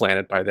destroyed the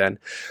planet by then.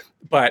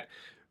 But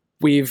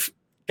we've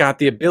got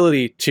the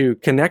ability to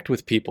connect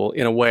with people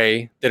in a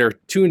way that are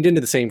tuned into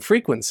the same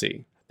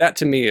frequency. That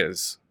to me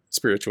is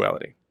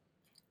spirituality.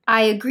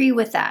 I agree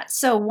with that.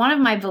 So one of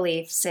my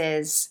beliefs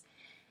is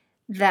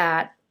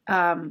that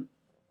has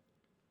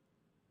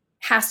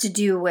to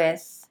do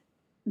with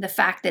the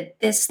fact that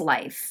this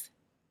life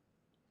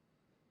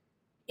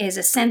is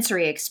a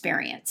sensory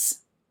experience,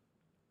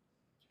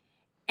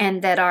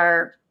 and that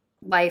our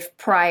life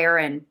prior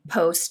and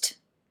post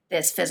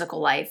this physical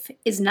life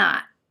is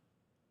not.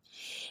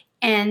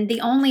 And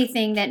the only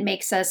thing that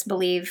makes us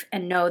believe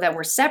and know that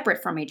we're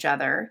separate from each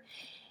other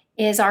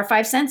is our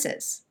five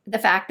senses. The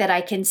fact that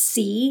I can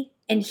see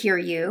and hear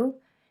you,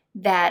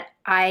 that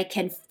I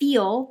can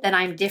feel that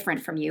I'm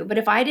different from you. But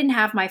if I didn't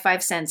have my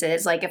five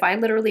senses, like if I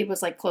literally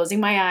was like closing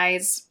my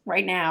eyes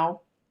right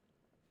now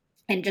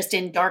and just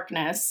in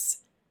darkness,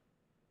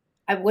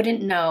 I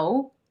wouldn't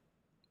know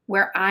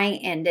where I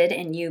ended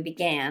and you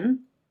began,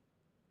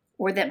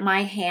 or that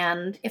my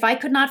hand, if I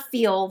could not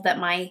feel that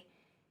my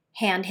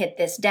hand hit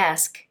this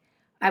desk,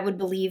 I would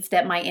believe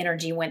that my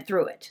energy went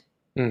through it.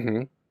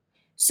 Mm-hmm.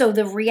 So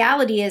the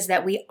reality is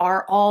that we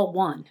are all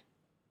one,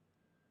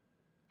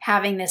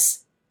 having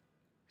this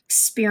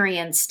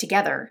experience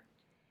together,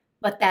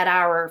 but that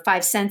our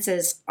five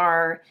senses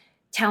are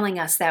telling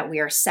us that we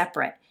are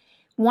separate.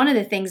 One of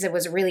the things that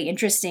was really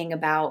interesting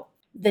about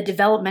the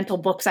developmental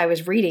books I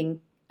was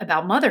reading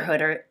about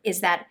motherhood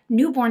is that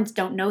newborns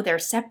don't know they're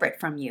separate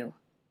from you.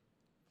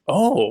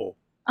 Oh.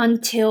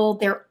 Until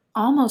they're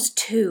almost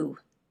two.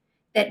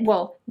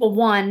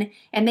 One,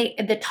 and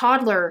the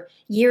toddler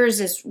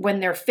years is when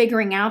they're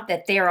figuring out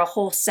that they're a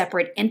whole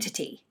separate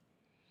entity.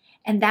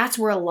 And that's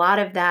where a lot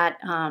of that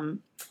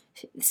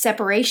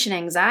separation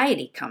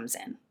anxiety comes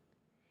in.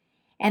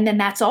 And then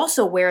that's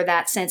also where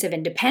that sense of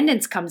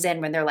independence comes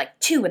in when they're like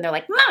two and they're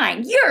like,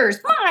 mine, yours.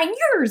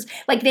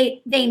 Like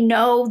they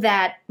know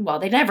that, well,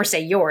 they never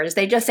say yours.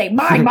 They just say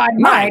mine.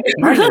 Mine,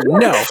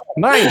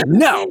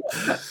 no.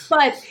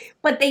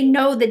 But they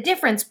know the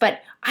difference.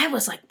 But I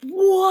was like,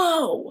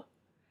 whoa,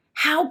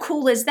 how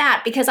cool is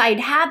that? Because I'd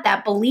had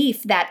that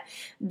belief that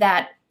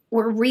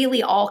we're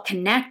really all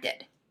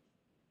connected.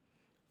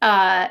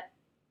 I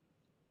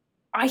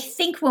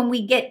think when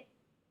we get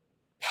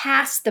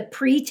past the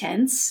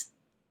pretense,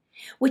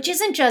 which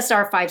isn't just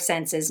our five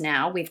senses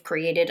now, we've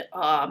created,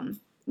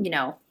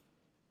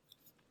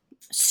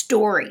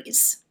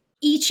 stories.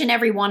 Each and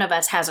every one of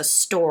us has a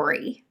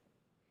story.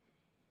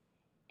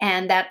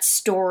 And that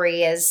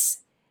story is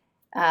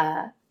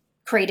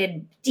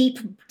created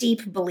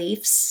deep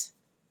beliefs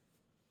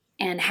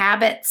and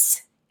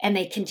habits, and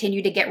they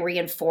continue to get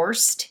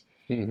reinforced.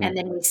 Mm-hmm. And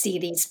then we see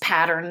these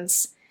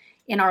patterns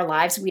in our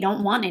lives we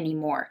don't want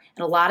anymore.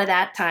 And a lot of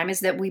that time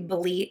is that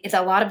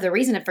a lot of the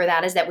reason for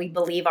that is that we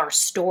believe our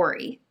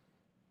story.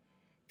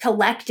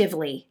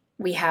 Collectively,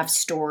 we have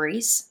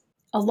stories.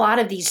 A lot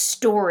of these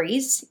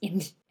stories,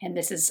 and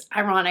this is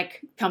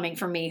ironic coming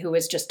from me who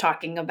is just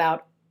talking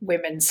about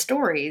women's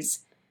stories,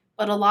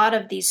 but a lot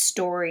of these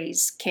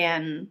stories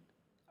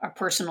are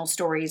personal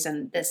stories,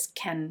 and this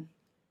can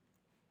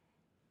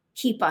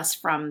keep us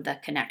from the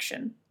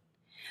connection.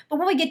 But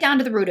when we get down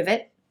to the root of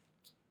it,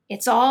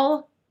 it's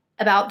all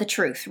about the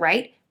truth,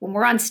 right? When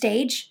we're on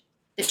stage,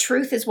 the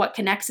truth is what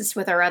connects us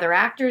with our other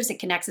actors. It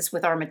connects us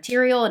with our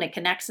material, and it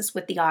connects us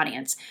with the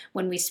audience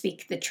when we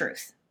speak the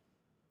truth.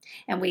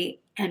 And we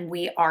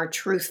are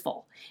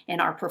truthful in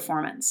our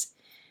performance.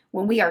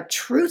 When we are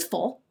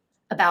truthful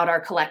about our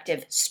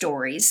collective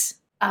stories,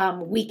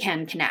 we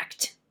can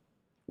connect.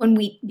 When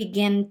we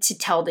begin to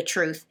tell the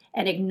truth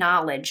and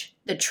acknowledge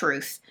the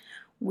truth,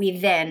 we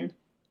then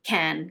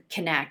can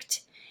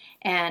connect.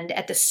 And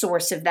at the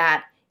source of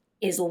that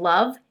is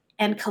love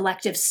and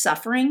collective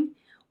suffering,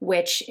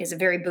 which is a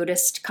very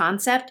Buddhist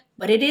concept,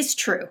 but it is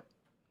true.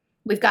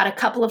 We've got a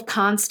couple of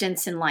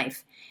constants in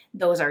life.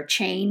 Those are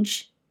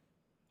change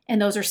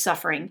and those are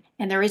suffering.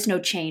 And there is no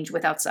change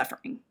without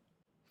suffering.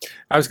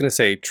 I was going to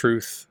say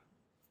truth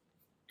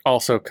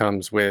also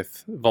comes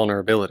with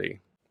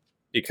vulnerability,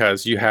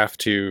 because you have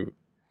to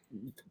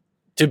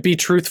be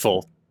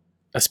truthful,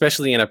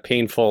 especially in a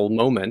painful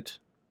moment.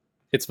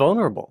 It's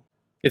vulnerable.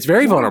 It's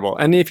very vulnerable.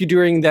 And if you're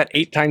doing that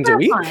 8 times a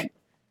week,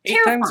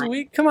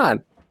 come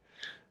on.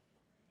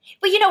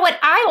 But you know what?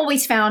 I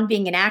always found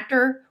being an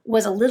actor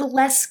was a little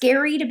less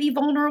scary to be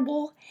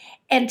vulnerable.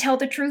 and tell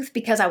the truth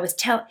because I was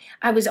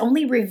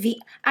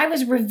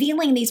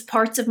revealing these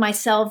parts of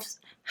myself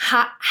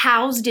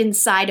housed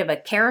inside of a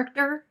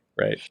character.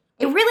 Right.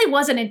 It really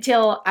wasn't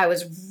until I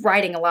was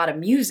writing a lot of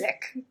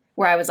music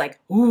where I was like,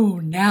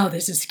 ooh, now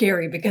this is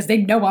scary because they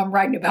know I'm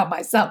writing about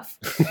myself.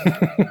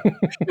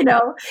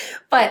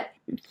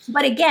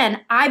 But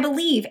again, I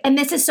believe, and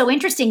this is so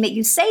interesting that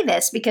you say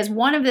this, because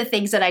one of the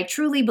things that I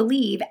truly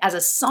believe as a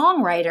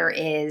songwriter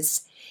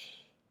is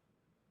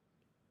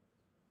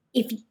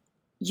it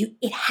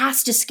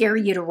has to scare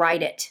you to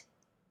write it.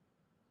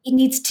 It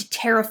needs to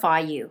terrify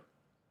you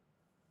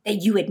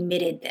that you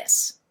admitted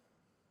this.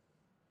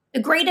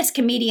 The greatest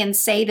comedians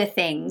say the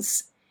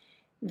things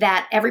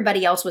that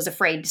everybody else was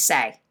afraid to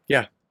say.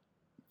 Yeah.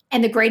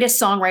 And the greatest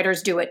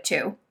songwriters do it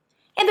too.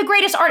 And the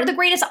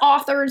greatest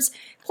authors,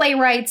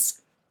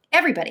 playwrights,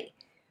 everybody.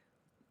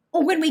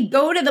 When we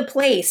go to the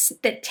place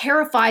that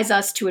terrifies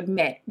us to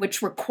admit,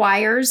 which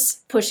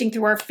requires pushing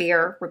through our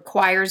fear,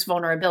 requires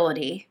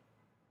vulnerability,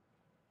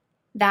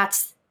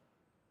 that's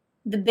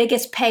the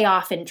biggest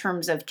payoff in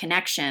terms of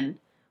connection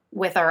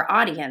with our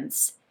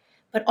audience,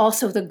 but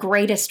also the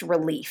greatest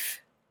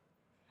relief.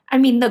 I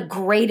mean, the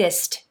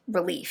greatest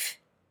relief.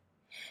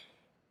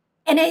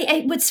 And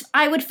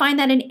I would find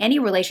that in any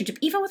relationship,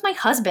 even with my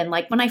husband,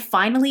 like when I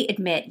finally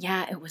admit,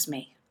 yeah, it was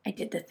me. I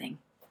did the thing.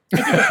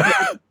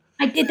 I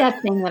did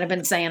that thing that I've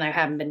been saying I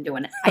haven't been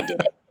doing it. I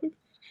did it.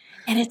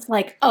 And it's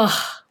like,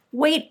 oh,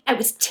 wait, I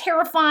was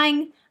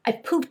terrifying. I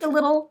pooped a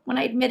little when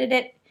I admitted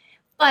it,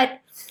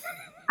 but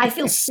I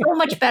feel so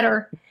much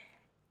better.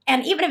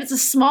 And even if it's the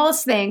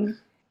smallest thing,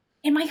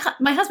 and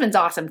my husband's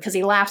awesome because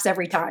he laughs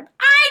every time.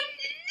 I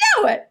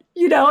know it.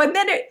 And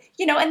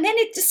then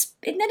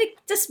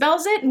it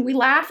dispels it and we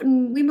laugh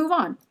and we move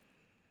on.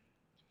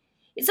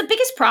 It's the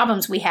biggest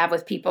problems we have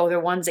with people, the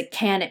ones that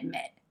can't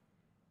admit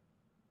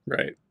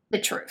the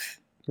truth.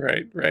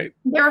 Right.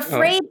 They're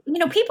afraid,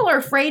 people are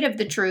afraid of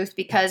the truth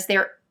because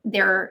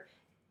they're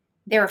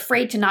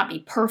afraid to not be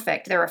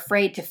perfect. They're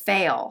afraid to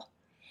fail.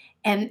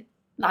 And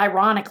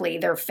ironically,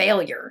 their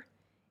failure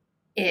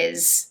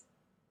is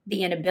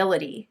the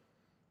inability.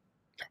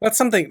 That's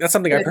something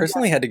I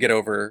personally had to get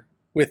over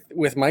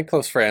with my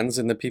close friends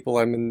and the people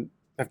I've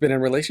been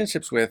in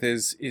relationships with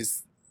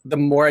is the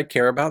more I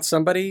care about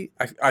somebody,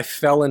 I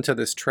fell into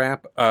this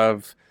trap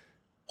of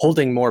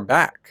holding more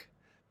back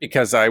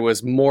because I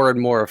was more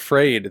and more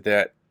afraid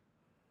that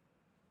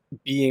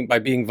by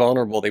being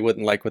vulnerable, they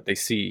wouldn't like what they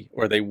see,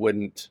 or they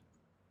wouldn't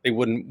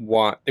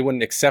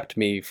accept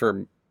me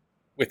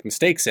with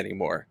mistakes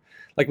anymore.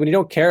 Like when you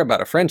don't care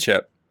about a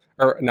friendship,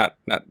 or not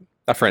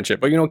a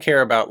friendship, but you don't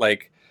care about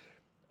like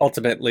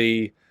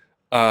ultimately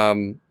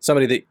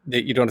somebody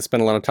that you don't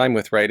spend a lot of time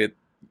with, right?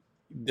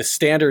 The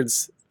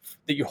standards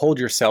that you hold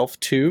yourself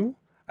to,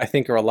 I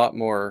think are a lot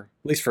more,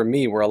 at least for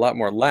me, were a lot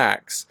more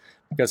lax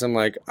because I'm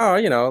like,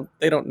 oh,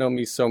 they don't know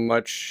me so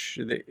much.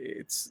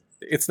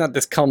 It's not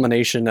this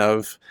culmination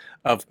of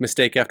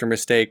mistake after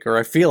mistake, or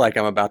I feel like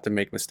I'm about to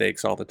make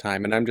mistakes all the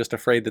time. And I'm just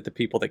afraid that the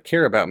people that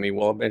care about me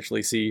will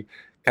eventually see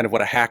kind of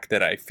what a hack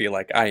that I feel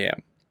like I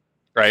am.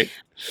 Right?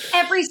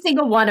 Every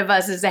single one of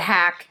us is a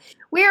hack.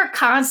 We are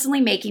constantly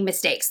making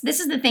mistakes.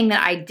 This is the thing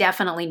that I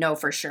definitely know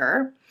for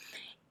sure,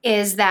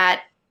 is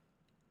that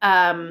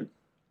the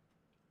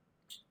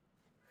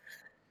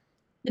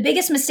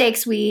biggest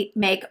mistakes we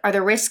make are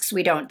the risks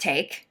we don't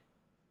take.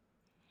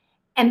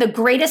 And the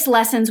greatest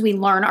lessons we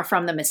learn are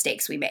from the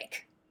mistakes we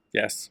make.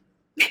 Yes.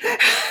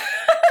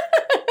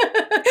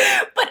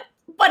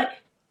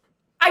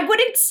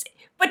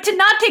 But to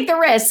not take the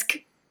risk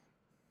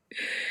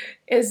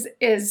is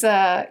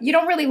you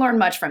don't really learn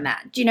much from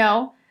that. Do you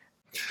know?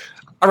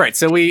 All right,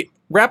 so we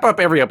wrap up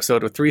every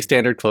episode with 3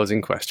 standard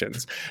closing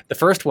questions. The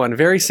first one,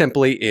 very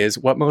simply, is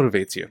what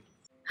motivates you?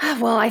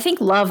 Well, I think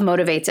love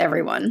motivates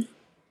everyone.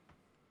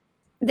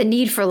 The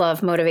need for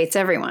love motivates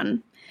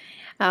everyone.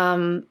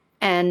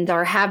 And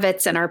our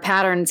habits and our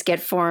patterns get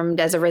formed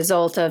as a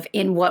result of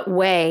in what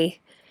way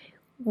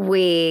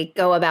we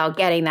go about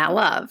getting that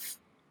love.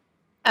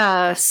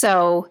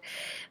 So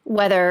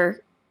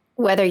whether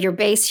your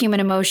base human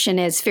emotion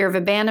is fear of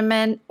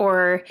abandonment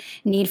or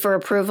need for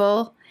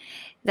approval,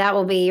 that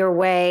will be your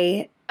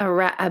way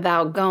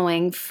about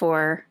going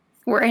for,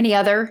 or any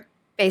other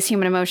base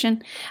human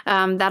emotion.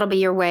 That'll be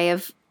your way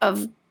of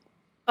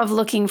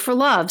looking for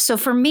love. So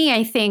for me,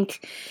 I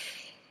think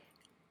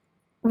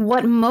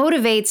what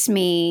motivates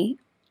me,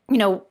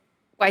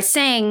 by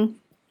saying,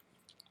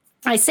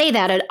 I say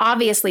that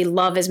obviously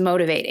love is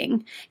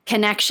motivating,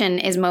 connection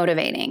is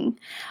motivating,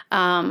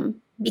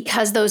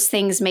 because those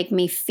things make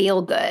me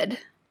feel good.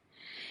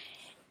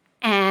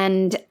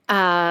 And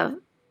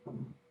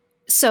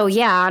so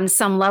yeah, on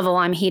some level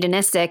I'm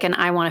hedonistic and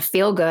I want to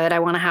feel good. I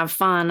want to have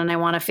fun and I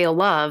want to feel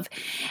love.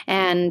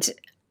 And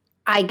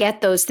I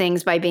get those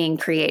things by being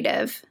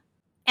creative.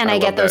 And I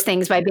get those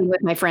things by being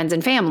with my friends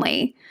and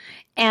family.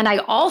 And I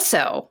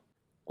also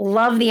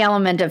love the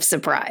element of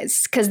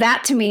surprise because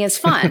that to me is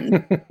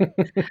fun.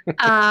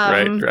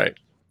 Right.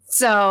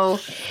 So,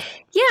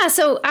 yeah.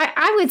 So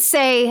I would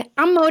say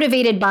I'm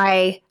motivated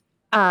by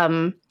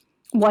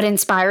what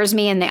inspires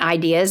me and the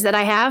ideas that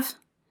I have.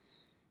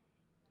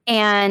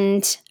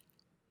 And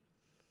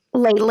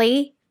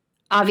lately,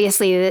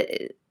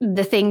 obviously,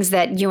 the things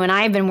that you and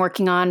I have been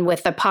working on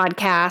with the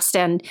podcast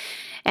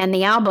and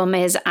the album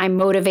is I'm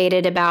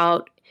motivated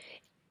about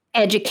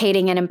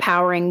educating and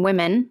empowering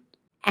women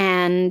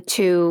and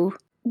to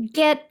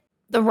get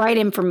the right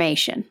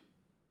information.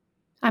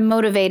 I'm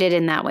motivated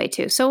in that way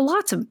too. So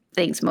lots of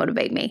things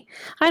motivate me.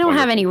 I don't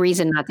have any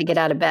reason not to get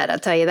out of bed. I'll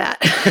tell you that.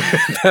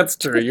 That's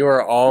true. You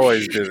are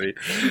always busy.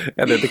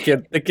 And then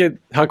the kid,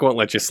 Huck won't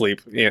let you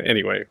sleep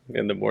anyway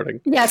in the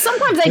morning. Yeah.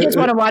 Sometimes I just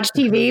want to watch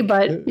TV,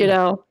 but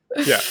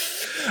Yeah.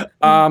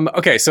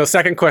 Okay. So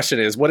second question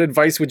is, what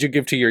advice would you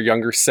give to your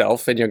younger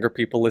self and younger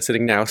people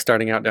listening now,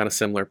 starting out down a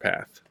similar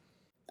path?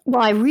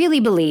 Well, I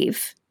really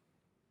believe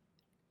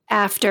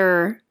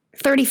after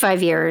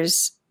 35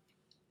 years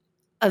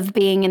of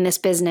being in this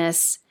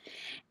business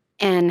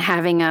and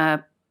having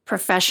a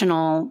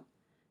professional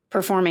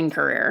performing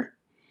career,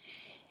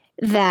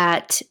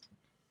 that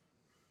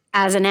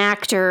as an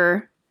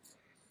actor,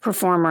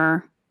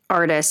 performer,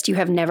 artist, you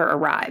have never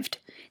arrived.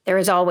 There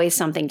is always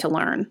something to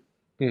learn.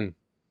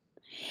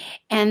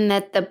 And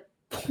that the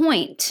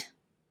point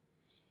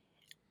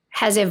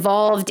has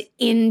evolved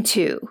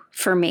into,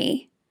 for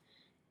me,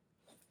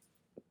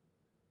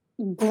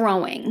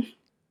 growing,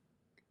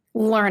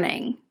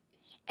 learning,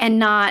 and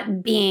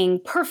not being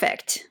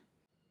perfect.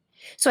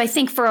 So I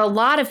think for a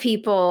lot of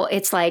people,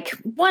 it's like,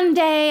 one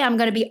day I'm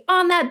going to be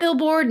on that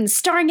billboard and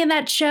starring in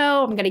that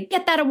show. I'm going to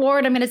get that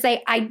award. I'm going to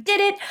say, I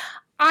did it.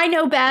 I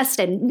know best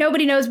and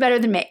nobody knows better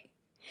than me.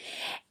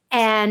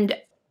 And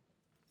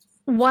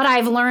what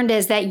I've learned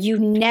is that you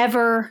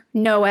never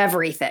know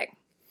everything.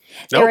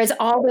 Nope. There is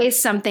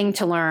always something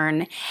to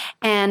learn.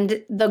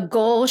 And the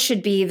goal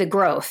should be the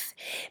growth,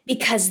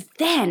 because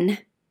then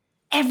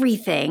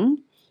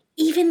everything,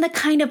 even the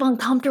kind of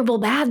uncomfortable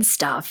bad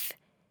stuff,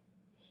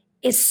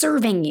 is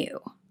serving you.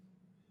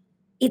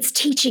 It's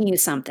teaching you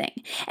something.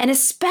 And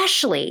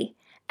especially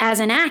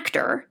as an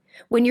actor,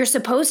 when you're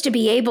supposed to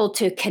be able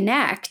to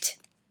connect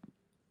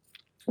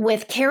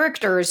with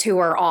characters who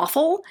are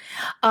awful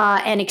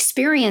and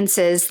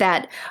experiences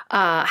that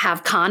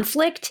have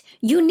conflict,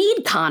 you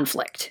need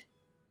conflict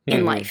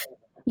in life.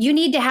 You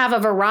need to have a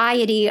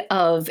variety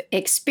of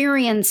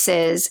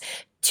experiences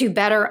to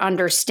better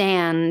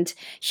understand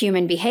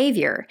human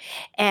behavior.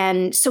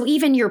 And so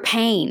even your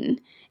pain,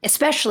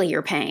 especially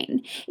your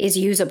pain, is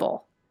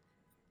usable.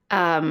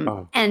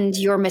 And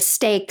your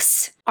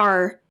mistakes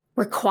are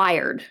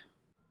required.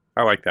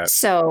 I like that.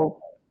 So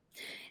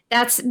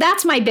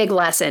that's my big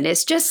lesson,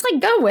 is just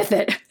like, go with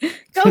it.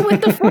 Go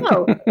with the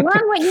flow.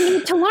 Learn what you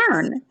need to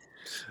learn.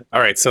 All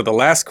right. So the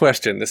last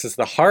question, this is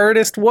the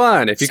hardest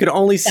one. If you could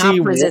only Stop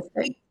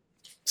resisting.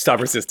 Stop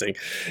resisting.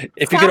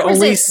 If Stop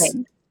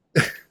resisting.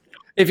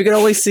 If you could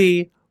only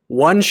see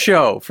one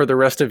show for the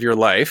rest of your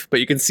life, but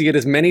you can see it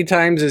as many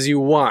times as you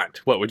want,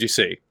 what would you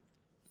see?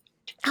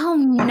 Oh,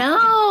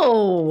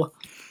 no.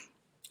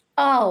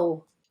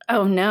 Oh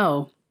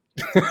no.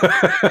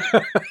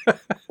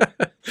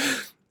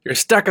 You're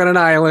stuck on an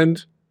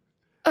island.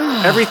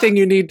 Everything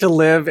you need to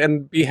live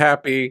and be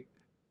happy.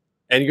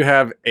 And you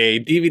have a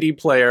DVD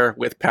player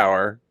with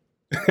power.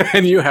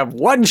 And you have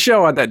one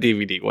show on that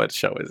DVD. What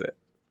show is it?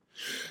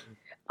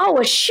 Oh,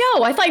 a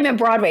show. I thought you meant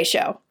Broadway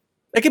show.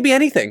 It could be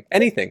anything.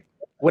 Anything.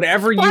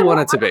 Whatever you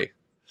want it to be.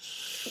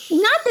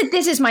 Not that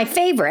this is my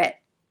favorite,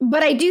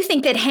 but I do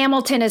think that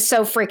Hamilton is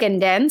so freaking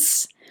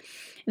dense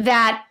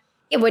that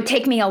it would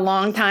take me a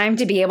long time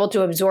to be able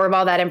to absorb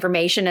all that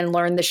information and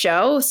learn the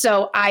show.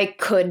 So I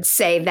could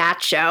say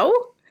that show,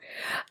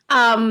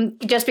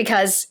 just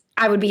because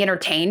I would be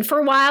entertained for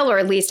a while, or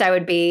at least I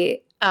would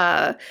be,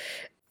 I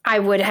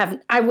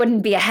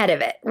wouldn't be ahead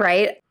of it,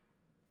 right?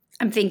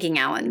 I'm thinking,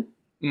 Alan.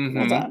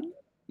 Hold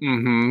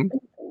on.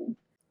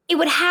 It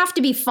would have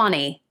to be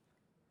funny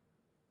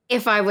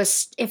if I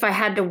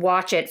had to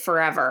watch it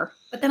forever,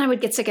 but then I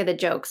would get sick of the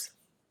jokes.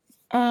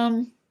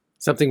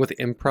 Something with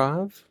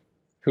improv?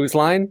 Whose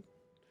line?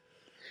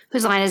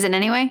 Whose line is it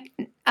anyway?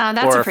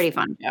 That's a pretty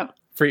fun show.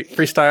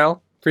 Freestyle?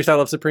 Freestyle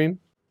of Supreme?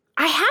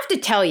 I have to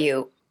tell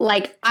you,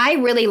 like, I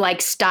really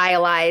like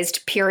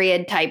stylized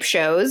period type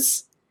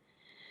shows.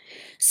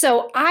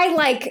 So I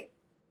like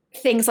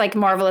things like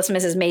Marvelous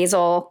Mrs.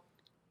 Maisel,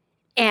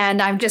 and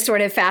I'm just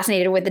sort of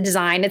fascinated with the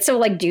design. It's so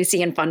like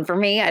juicy and fun for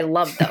me. I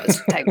love those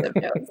types of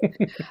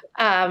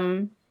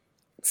shows.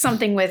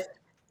 Something with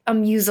a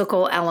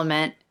musical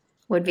element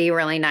would be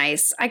really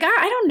nice. I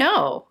don't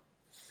know.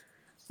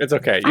 It's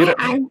okay.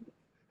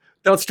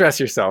 Don't stress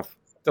yourself.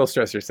 Don't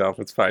stress yourself.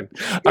 It's fine.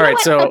 All right.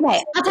 So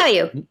okay, I'll tell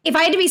you, if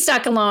I had to be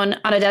stuck alone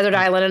on a desert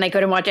island and I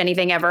couldn't watch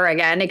anything ever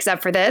again,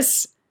 except for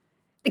this,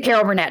 the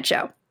Carol Burnett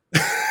show.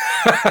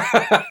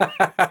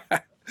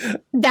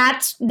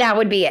 That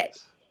would be it.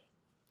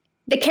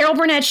 The Carol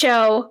Burnett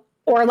show,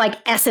 or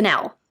like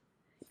SNL.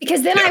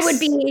 Because then I would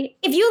be,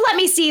 if you let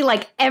me see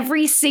like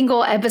every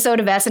single episode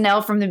of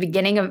SNL from the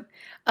beginning of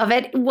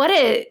it, what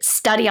a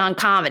study on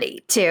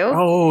comedy too.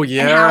 Oh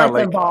yeah. And how it's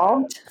like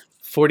evolved.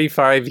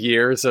 45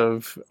 years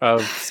of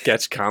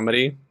sketch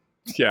comedy.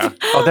 Yeah.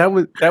 Oh, that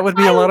would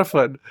be a lot of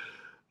fun.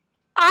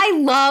 I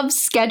love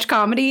sketch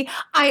comedy.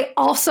 I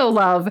also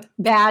love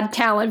bad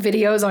talent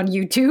videos on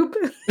YouTube.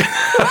 And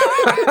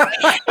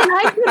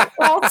I could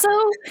also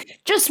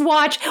just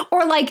watch,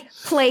 or like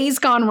plays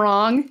gone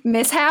wrong,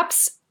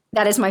 mishaps.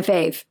 That is my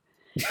fave.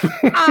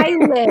 I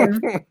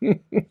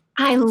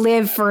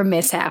live for a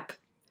mishap.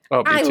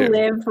 Oh, me too. I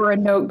live for a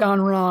note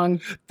gone wrong.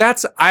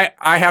 I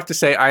have to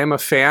say, I am a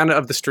fan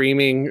of the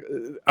streaming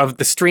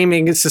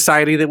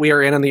society that we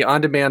are in and the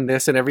on-demand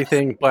this and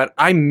everything, but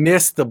I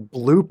miss the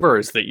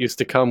bloopers that used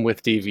to come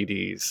with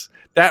DVDs.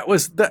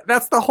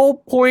 That's the whole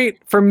point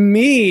for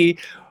me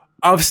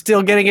of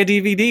still getting a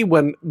DVD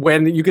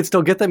when you could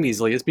still get them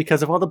easily, is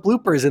because of all the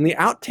bloopers and the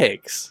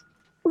outtakes.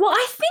 Well,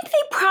 I think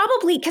they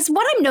probably, because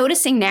what I'm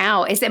noticing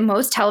now is that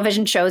most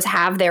television shows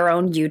have their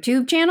own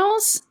YouTube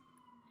channels.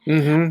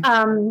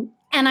 Mm-hmm.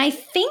 And I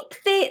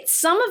think that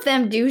some of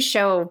them do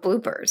show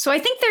bloopers. So I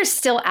think they're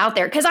still out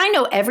there, because I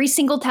know every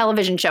single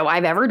television show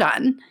I've ever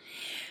done,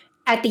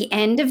 at the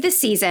end of the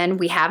season,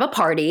 we have a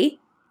party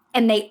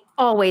and they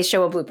always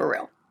show a blooper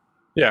reel.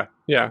 Yeah,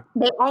 yeah.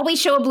 They always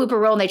show a blooper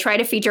reel and they try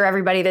to feature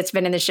everybody that's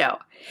been in the show.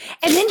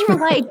 And then you're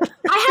like,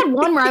 I had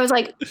one where I was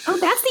like, oh,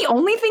 that's the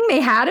only thing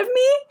they had of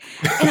me?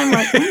 And I'm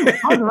like, I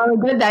was really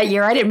good that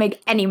year. I didn't make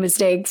any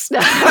mistakes.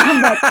 But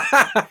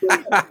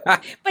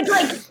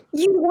like,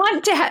 you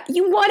want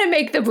to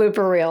make the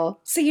blooper reel.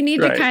 So you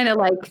need to kind of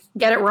like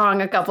get it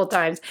wrong a couple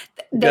times.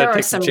 There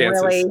are some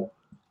really,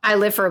 I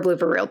live for a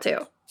blooper reel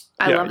too.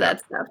 I love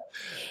that stuff.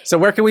 So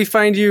where can we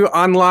find you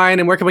online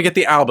and where can we get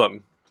the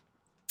album?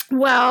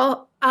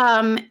 Well,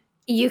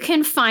 you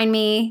can find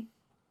me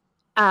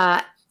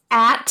at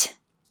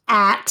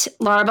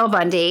Laura Bell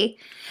Bundy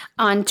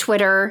on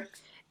Twitter,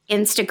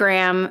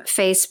 Instagram,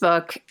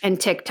 Facebook,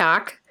 and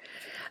TikTok.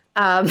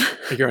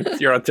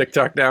 You're on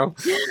TikTok now?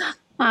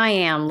 I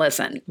am.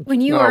 Listen, when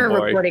you are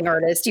a recording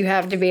artist, you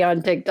have to be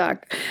on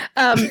TikTok.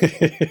 I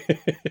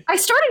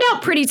started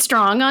out pretty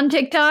strong on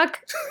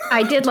TikTok.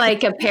 I did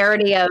like a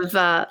parody of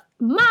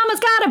Mama's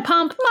Got a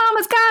Pump,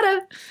 Mama's Got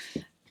a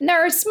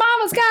Nurse,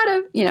 Mama's Got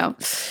a,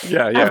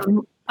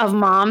 of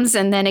moms.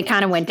 And then it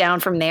kind of went down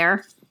from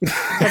there.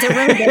 Because it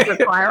really does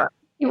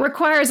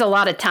requires a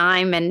lot of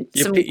time and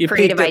some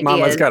creative ideas.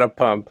 Mama's Got a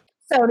Pump.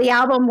 So the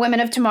album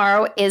Women of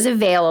Tomorrow is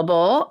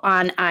available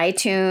on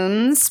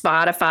iTunes,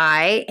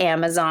 Spotify,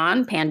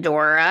 Amazon,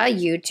 Pandora,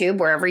 YouTube,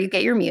 wherever you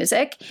get your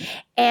music.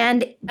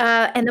 And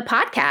the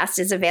podcast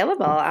is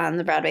available on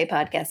the Broadway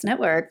Podcast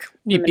Network.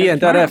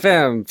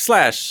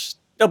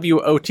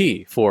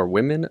 EPN.FM/WOT for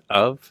Women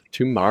of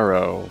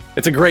Tomorrow.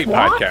 It's a great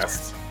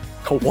podcast.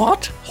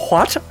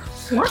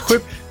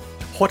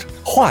 What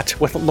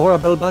with Laura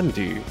Bell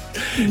Bundy.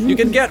 Mm-hmm. You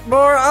can get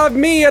more of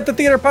me at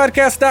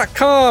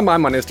thetheaterpodcast.com.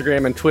 I'm on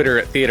Instagram and Twitter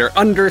at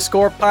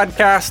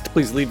theater_podcast.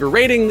 Please leave a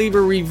rating, leave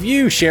a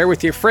review, share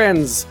with your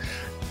friends.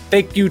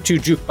 Thank you to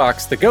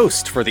Jukebox the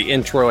Ghost for the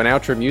intro and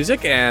outro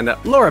music. And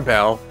Laura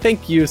Bell,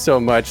 thank you so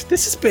much.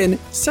 This has been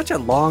such a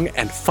long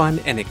and fun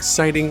and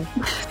exciting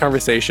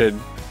conversation.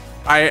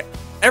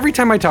 Every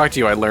time I talk to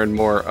you, I learn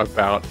more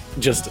about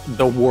just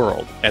the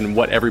world and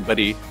what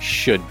everybody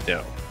should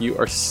know. You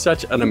are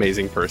such an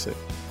amazing person.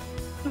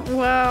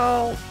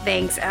 Well,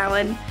 thanks,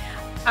 Alan.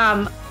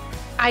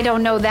 I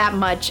don't know that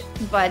much,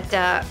 but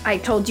I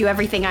told you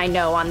everything I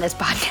know on this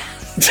podcast.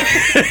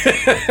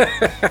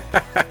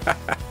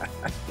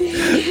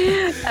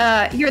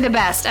 You're the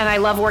best, and I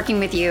love working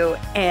with you,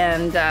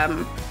 and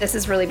this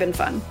has really been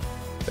fun.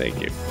 Thank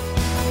you.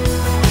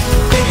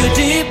 Take a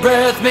deep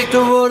breath, make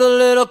the world a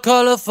little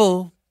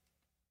colorful.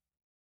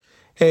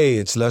 Hey,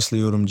 it's Leslie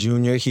Odom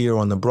Jr. here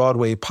on the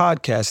Broadway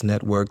Podcast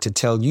Network to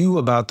tell you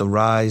about the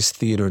Rise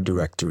Theater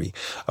Directory,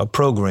 a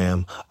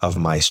program of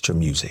Maestro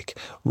Music.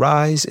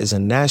 Rise is a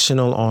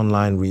national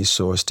online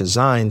resource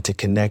designed to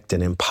connect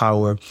and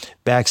empower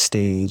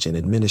backstage and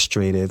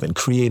administrative and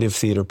creative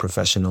theater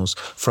professionals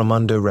from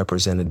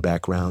underrepresented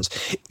backgrounds.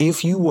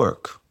 If you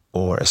work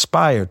or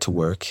aspire to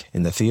work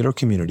in the theater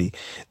community,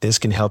 this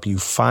can help you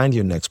find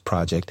your next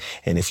project.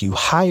 And if you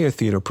hire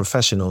theater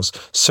professionals,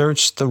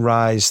 search the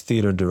Rise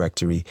Theater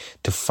Directory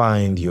to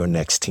find your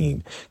next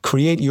team.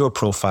 Create your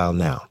profile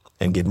now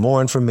and get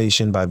more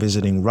information by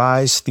visiting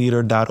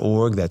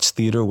risetheater.org. That's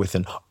theater with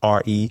an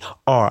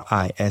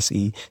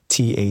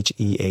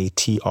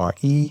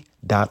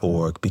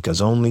RERISETHEATRE.org, because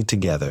only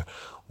together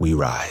we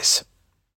rise.